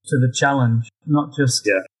the challenge, not just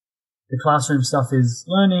the classroom stuff is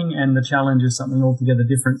learning and the challenge is something altogether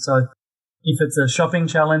different. So if it's a shopping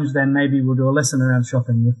challenge, then maybe we'll do a lesson around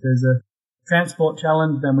shopping. If there's a transport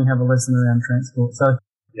challenge, then we have a lesson around transport. So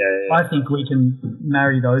I think we can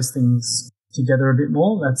marry those things together a bit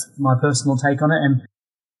more. That's my personal take on it.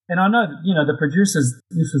 And I know, the producers,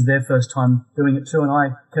 this was their first time doing it too, and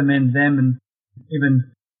I commend them. And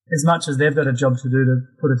even as much as they've got a job to do to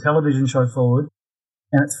put a television show forward,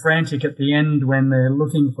 and it's frantic at the end when they're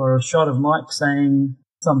looking for a shot of Mike saying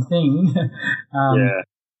something.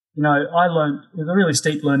 I learned, it was a really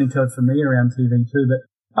steep learning curve for me around TV too, but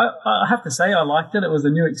I have to say I liked it. It was a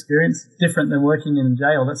new experience, different than working in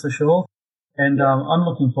jail, that's for sure. And I'm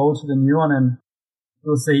looking forward to the new one, and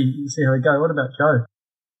we'll see how we go. What about Joe?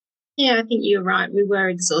 Yeah, I think you're right. We were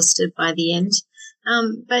exhausted by the end.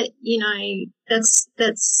 But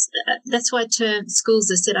that's why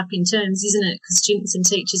schools are set up in terms, isn't it? Because students and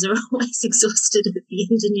teachers are always exhausted at the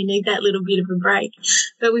end, and you need that little bit of a break.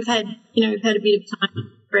 But we've had a bit of time to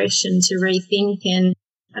refresh and to rethink, and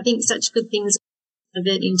I think such good things of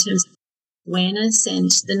it in terms of awareness, and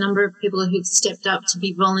the number of people who've stepped up to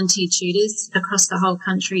be volunteer tutors across the whole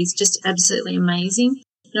country is just absolutely amazing.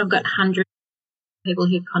 And I've got hundreds of people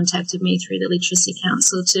who've contacted me through the Literacy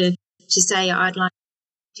Council to say I'd like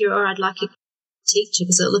you to teacher,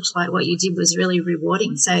 because it looks like what you did was really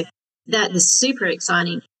rewarding. So that is super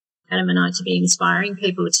exciting, Adam and I, to be inspiring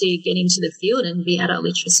people to get into the field and be adult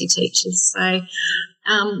literacy teachers. So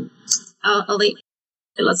I'll eat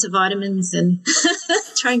lots of vitamins and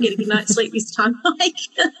try and get a good night's sleep this time, Mike.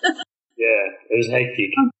 Yeah, it was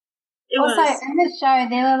hectic. Also, in the show,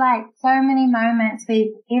 there were like so many moments where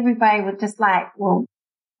everybody would just like, well,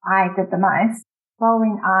 I did the most,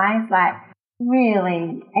 rolling eyes, like,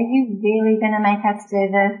 really? Are you really going to make us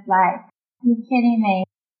do this? Like, you're kidding me.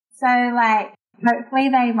 So, like, hopefully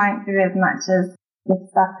they won't do as much as the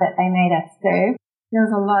stuff that they made us do. There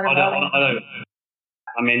was a lot of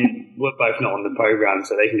I mean, we're both not on the program,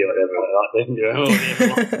 so they can do whatever they like. They can do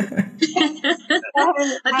whatever.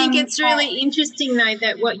 I think it's really interesting, though,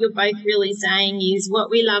 that what you're both really saying is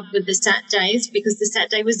what we loved with the Saturdays, because the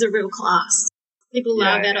Saturday was the real class. People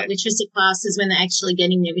love adult literacy classes when they're actually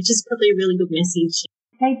getting there, which is probably a really good message.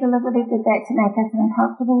 They deliberately did that to make us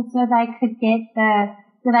uncomfortable, so they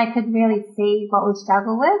could really see what we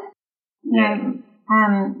struggle with.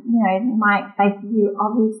 Mike, you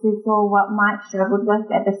obviously saw what Mike struggled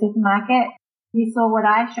with at the supermarket. You saw what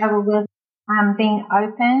I struggled with, being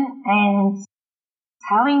open and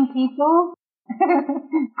telling people.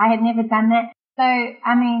 I had never done that. So,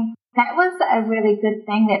 I mean, that was a really good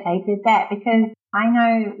thing that they did that, because I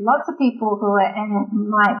know lots of people who are in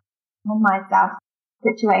myself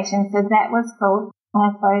situation, so that was cool. And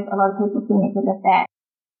I suppose a lot of people connected with that.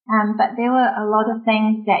 But there were a lot of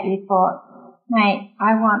things that you thought, mate,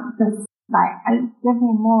 I want this, give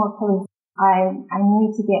me more, because I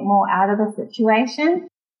need to get more out of the situation.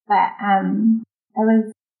 But I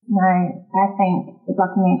think the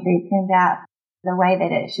documentary turned out the way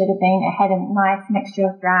that it should have been. It had a nice mixture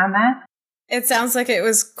of drama. It sounds like it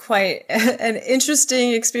was quite an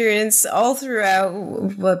interesting experience all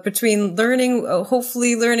throughout, between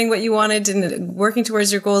hopefully learning what you wanted and working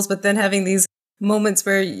towards your goals, but then having these moments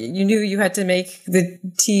where you knew you had to make the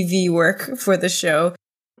TV work for the show.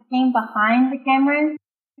 The team behind the cameras,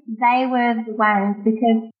 they were the ones,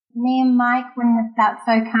 because me and Mike wouldn't have felt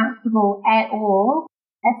so comfortable at all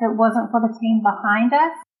if it wasn't for the team behind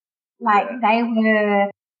us. They were,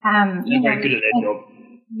 they're very good at their job.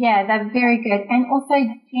 Yeah, they're very good, and also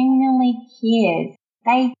genuinely cared.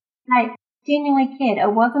 They genuinely cared.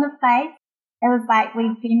 It wasn't a fake. It was like,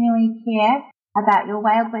 we genuinely care about your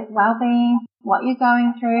well-being, what you're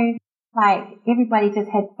going through. Everybody just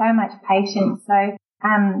had so much patience. So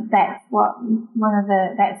that's why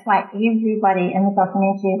everybody in the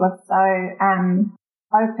documentary was so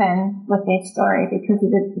open with their story, because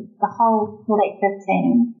it is the whole collective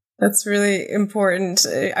team. That's really important.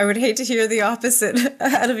 I would hate to hear the opposite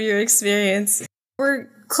out of your experience. We're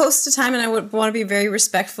close to time, and I would want to be very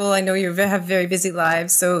respectful. I know you have very busy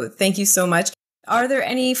lives, so thank you so much. Are there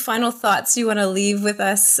any final thoughts you want to leave with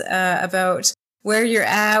us about where you're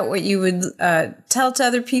at, what you would tell to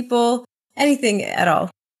other people, anything at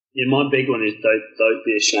all? Yeah, my big one is don't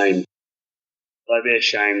be ashamed. Don't be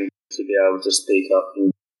ashamed to be able to speak up.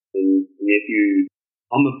 And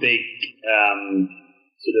I'm a big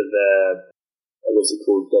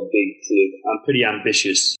I'm pretty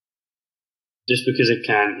ambitious. Just because I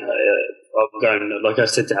can, I'm going, like I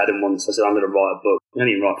said to Adam once, I said, I'm going to write a book. I can't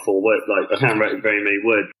even write 4 words, I can't write very many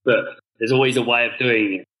words, but there's always a way of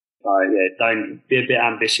doing it. Don't be a bit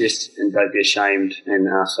ambitious and don't be ashamed and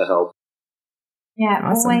ask for help. Yeah,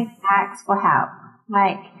 awesome. Always ask for help.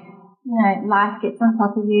 Life gets on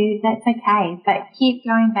top of you, that's okay, but keep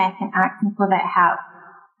going back and asking for that help.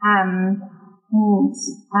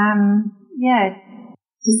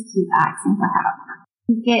 Just keep asking for help.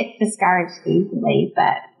 You get discouraged easily,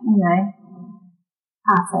 but,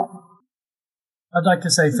 pass it. I'd like to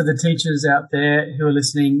say for the teachers out there who are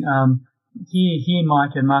listening, hear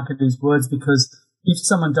Mike and mark these words, because if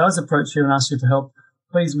someone does approach you and ask you for help,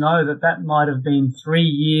 please know that might have been 3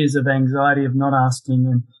 years of anxiety of not asking,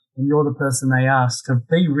 and you're the person they ask. So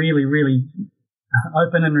be really, really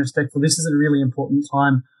open and respectful. This is a really important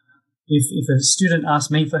time. If a student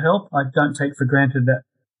asks me for help, I don't take for granted that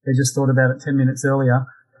they just thought about it 10 minutes earlier.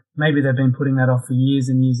 Maybe they've been putting that off for years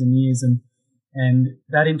and years and years, and And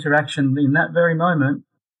that interaction in that very moment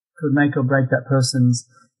could make or break that person's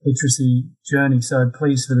literacy journey. So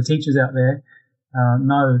please, for the teachers out there,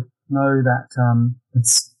 know that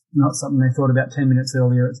it's not something they thought about 10 minutes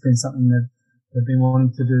earlier. It's been something that they've been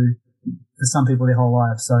wanting to do for some people their whole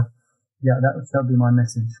life. So, yeah, that would be my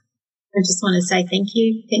message. I just want to say thank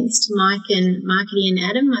you. Thanks to Mike and Marky and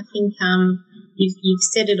Adam. I think you've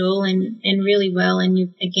said it all and really well. And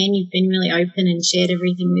you've been really open and shared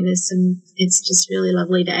everything with us. And it's just really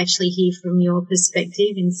lovely to actually hear from your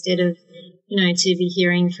perspective instead of, to be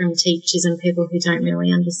hearing from teachers and people who don't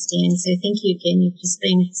really understand. So thank you again. You've just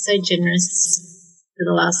been so generous for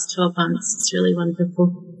the last 12 months. It's really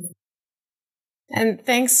wonderful. And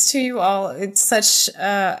thanks to you all. It's such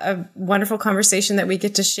a wonderful conversation that we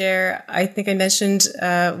get to share. I think I mentioned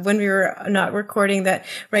when we were not recording that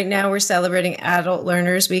right now we're celebrating Adult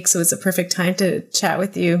Learners Week, so it's a perfect time to chat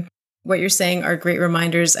with you. What you're saying are great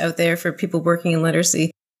reminders out there for people working in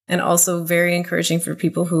literacy, and also very encouraging for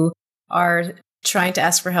people who are trying to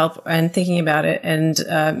ask for help and thinking about it and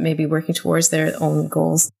maybe working towards their own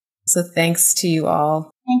goals. So thanks to you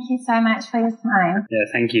all. Thank you so much for your time. Yeah,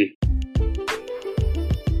 thank you.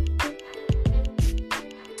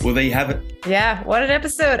 Well, there you have it. Yeah, what an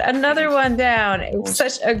episode. Another one down. It was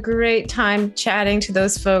such a great time chatting to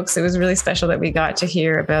those folks. It was really special that we got to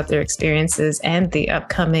hear about their experiences and the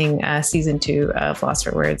upcoming season 2 of Lost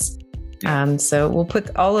for Words. So we'll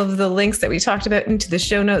put all of the links that we talked about into the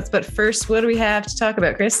show notes. But first, what do we have to talk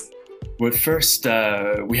about, Chris? Well, first,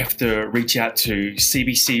 we have to reach out to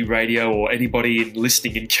CBC Radio or anybody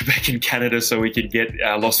listening in Quebec and Canada so we can get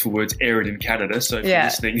Lost for Words aired in Canada. So if you're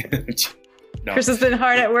listening... No. Chris has been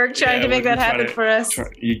hard at work trying to make that happen for us.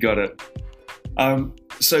 You got it.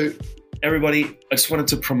 So everybody, I just wanted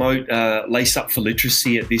to promote Lace Up for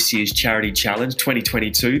Literacy at this year's Charity Challenge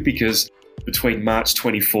 2022, because between March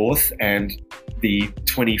 24th and the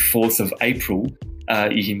 24th of April,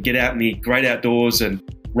 you can get out in the great outdoors and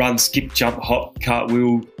run, skip, jump, hop,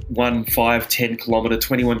 cartwheel, 1, 5, 10 kilometre,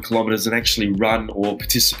 21 kilometres, and actually run or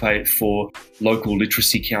participate for local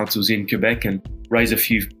literacy councils in Quebec and raise a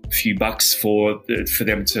few bucks for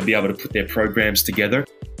them to be able to put their programs together,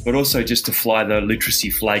 but also just to fly the literacy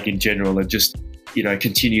flag in general and just,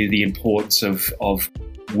 continue the importance of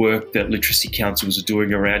work that literacy councils are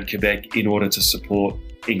doing around Quebec in order to support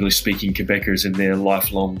English-speaking Quebecers in their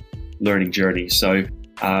lifelong learning journey. So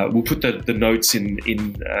we'll put the notes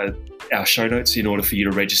in our show notes in order for you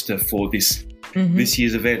to register for this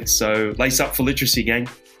year's event. So Lace Up for Literacy, gang.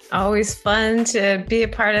 Always fun to be a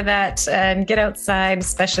part of that and get outside,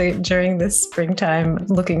 especially during this springtime.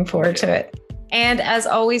 Looking forward to it. And as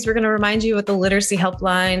always, we're going to remind you about the Literacy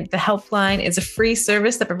Helpline. The Helpline is a free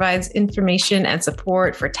service that provides information and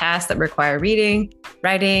support for tasks that require reading,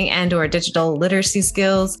 writing, and or digital literacy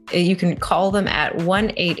skills. You can call them at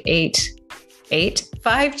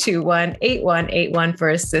 1-888-521-8181 for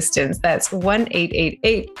assistance. That's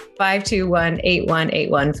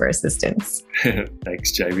 1-888-521-8181 for assistance.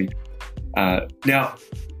 Thanks, Jamie. Now,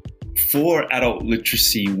 for Adult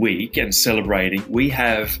Literacy Week and celebrating, we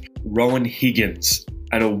have Rowan Higgins,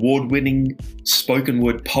 an award-winning spoken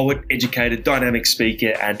word poet, educator, dynamic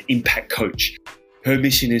speaker, and impact coach. Her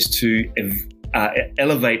mission is to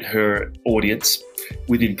elevate her audience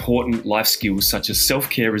with important life skills such as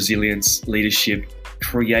self-care, resilience, leadership,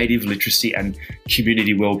 creative literacy, and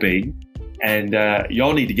community well-being. And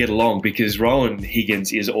y'all need to get along because Rowan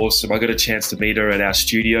Higgins is awesome. I got a chance to meet her at our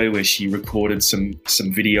studio where she recorded some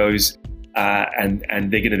videos,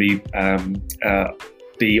 and they're going to be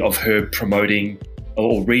of her promoting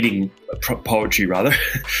or reading poetry rather,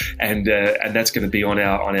 and that's going to be on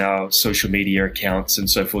our social media accounts and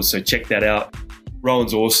so forth. So check that out.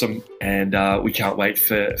 Rowan's awesome, and we can't wait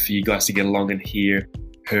for you guys to get along and hear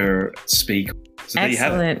her speak. So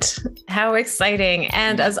excellent. How exciting.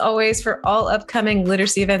 And as always, for all upcoming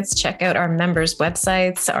literacy events, check out our members'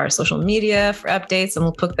 websites, our social media for updates, and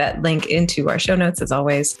we'll put that link into our show notes as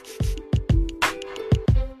always.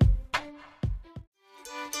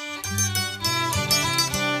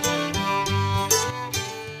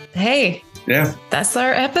 Hey. Yeah. That's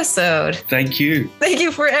our episode. Thank you. Thank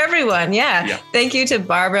you for everyone. Yeah. Thank you to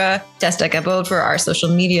Barbara Testa-Cabot for our social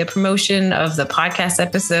media promotion of the podcast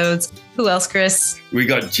episodes. Who else, Chris? We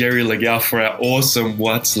got Jerry Legal for our awesome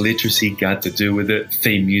What's Literacy Got to Do With It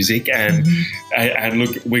theme music. And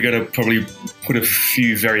look, we're going to probably put a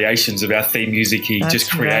few variations of our theme music he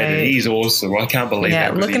just created. Right. He's awesome. I can't believe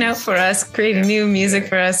that. Yeah, looking out for us, creating new music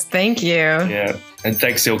for us. Thank you. Yeah. And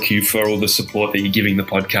thanks, LQ, for all the support that you're giving the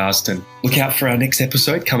podcast. And look out for our next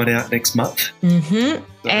episode coming out next month. Mm-hmm.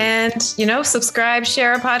 And, subscribe,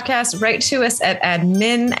 share our podcast, write to us at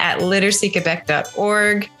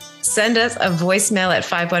admin@literacyquebec.org. Send us a voicemail at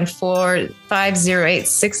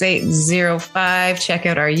 514-508-6805. Check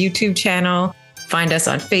out our YouTube channel. Find us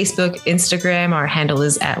on Facebook, Instagram. Our handle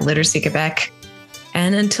is @LiteracyQuebec.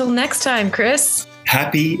 And until next time, Chris.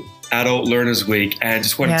 Happy Adult Learners Week. And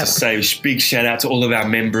just wanted to say a big shout out to all of our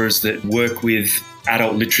members that work with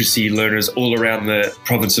adult literacy learners all around the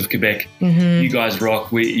province of Quebec. Mm-hmm. You guys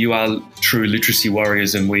rock. You are true literacy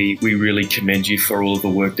warriors, and we really commend you for all of the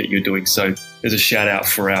work that you're doing. So there's a shout out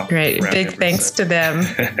for our Great. Big thanks to them.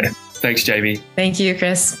 Thanks, Jamie. Thank you,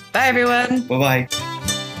 Chris. Bye, everyone. Bye-bye.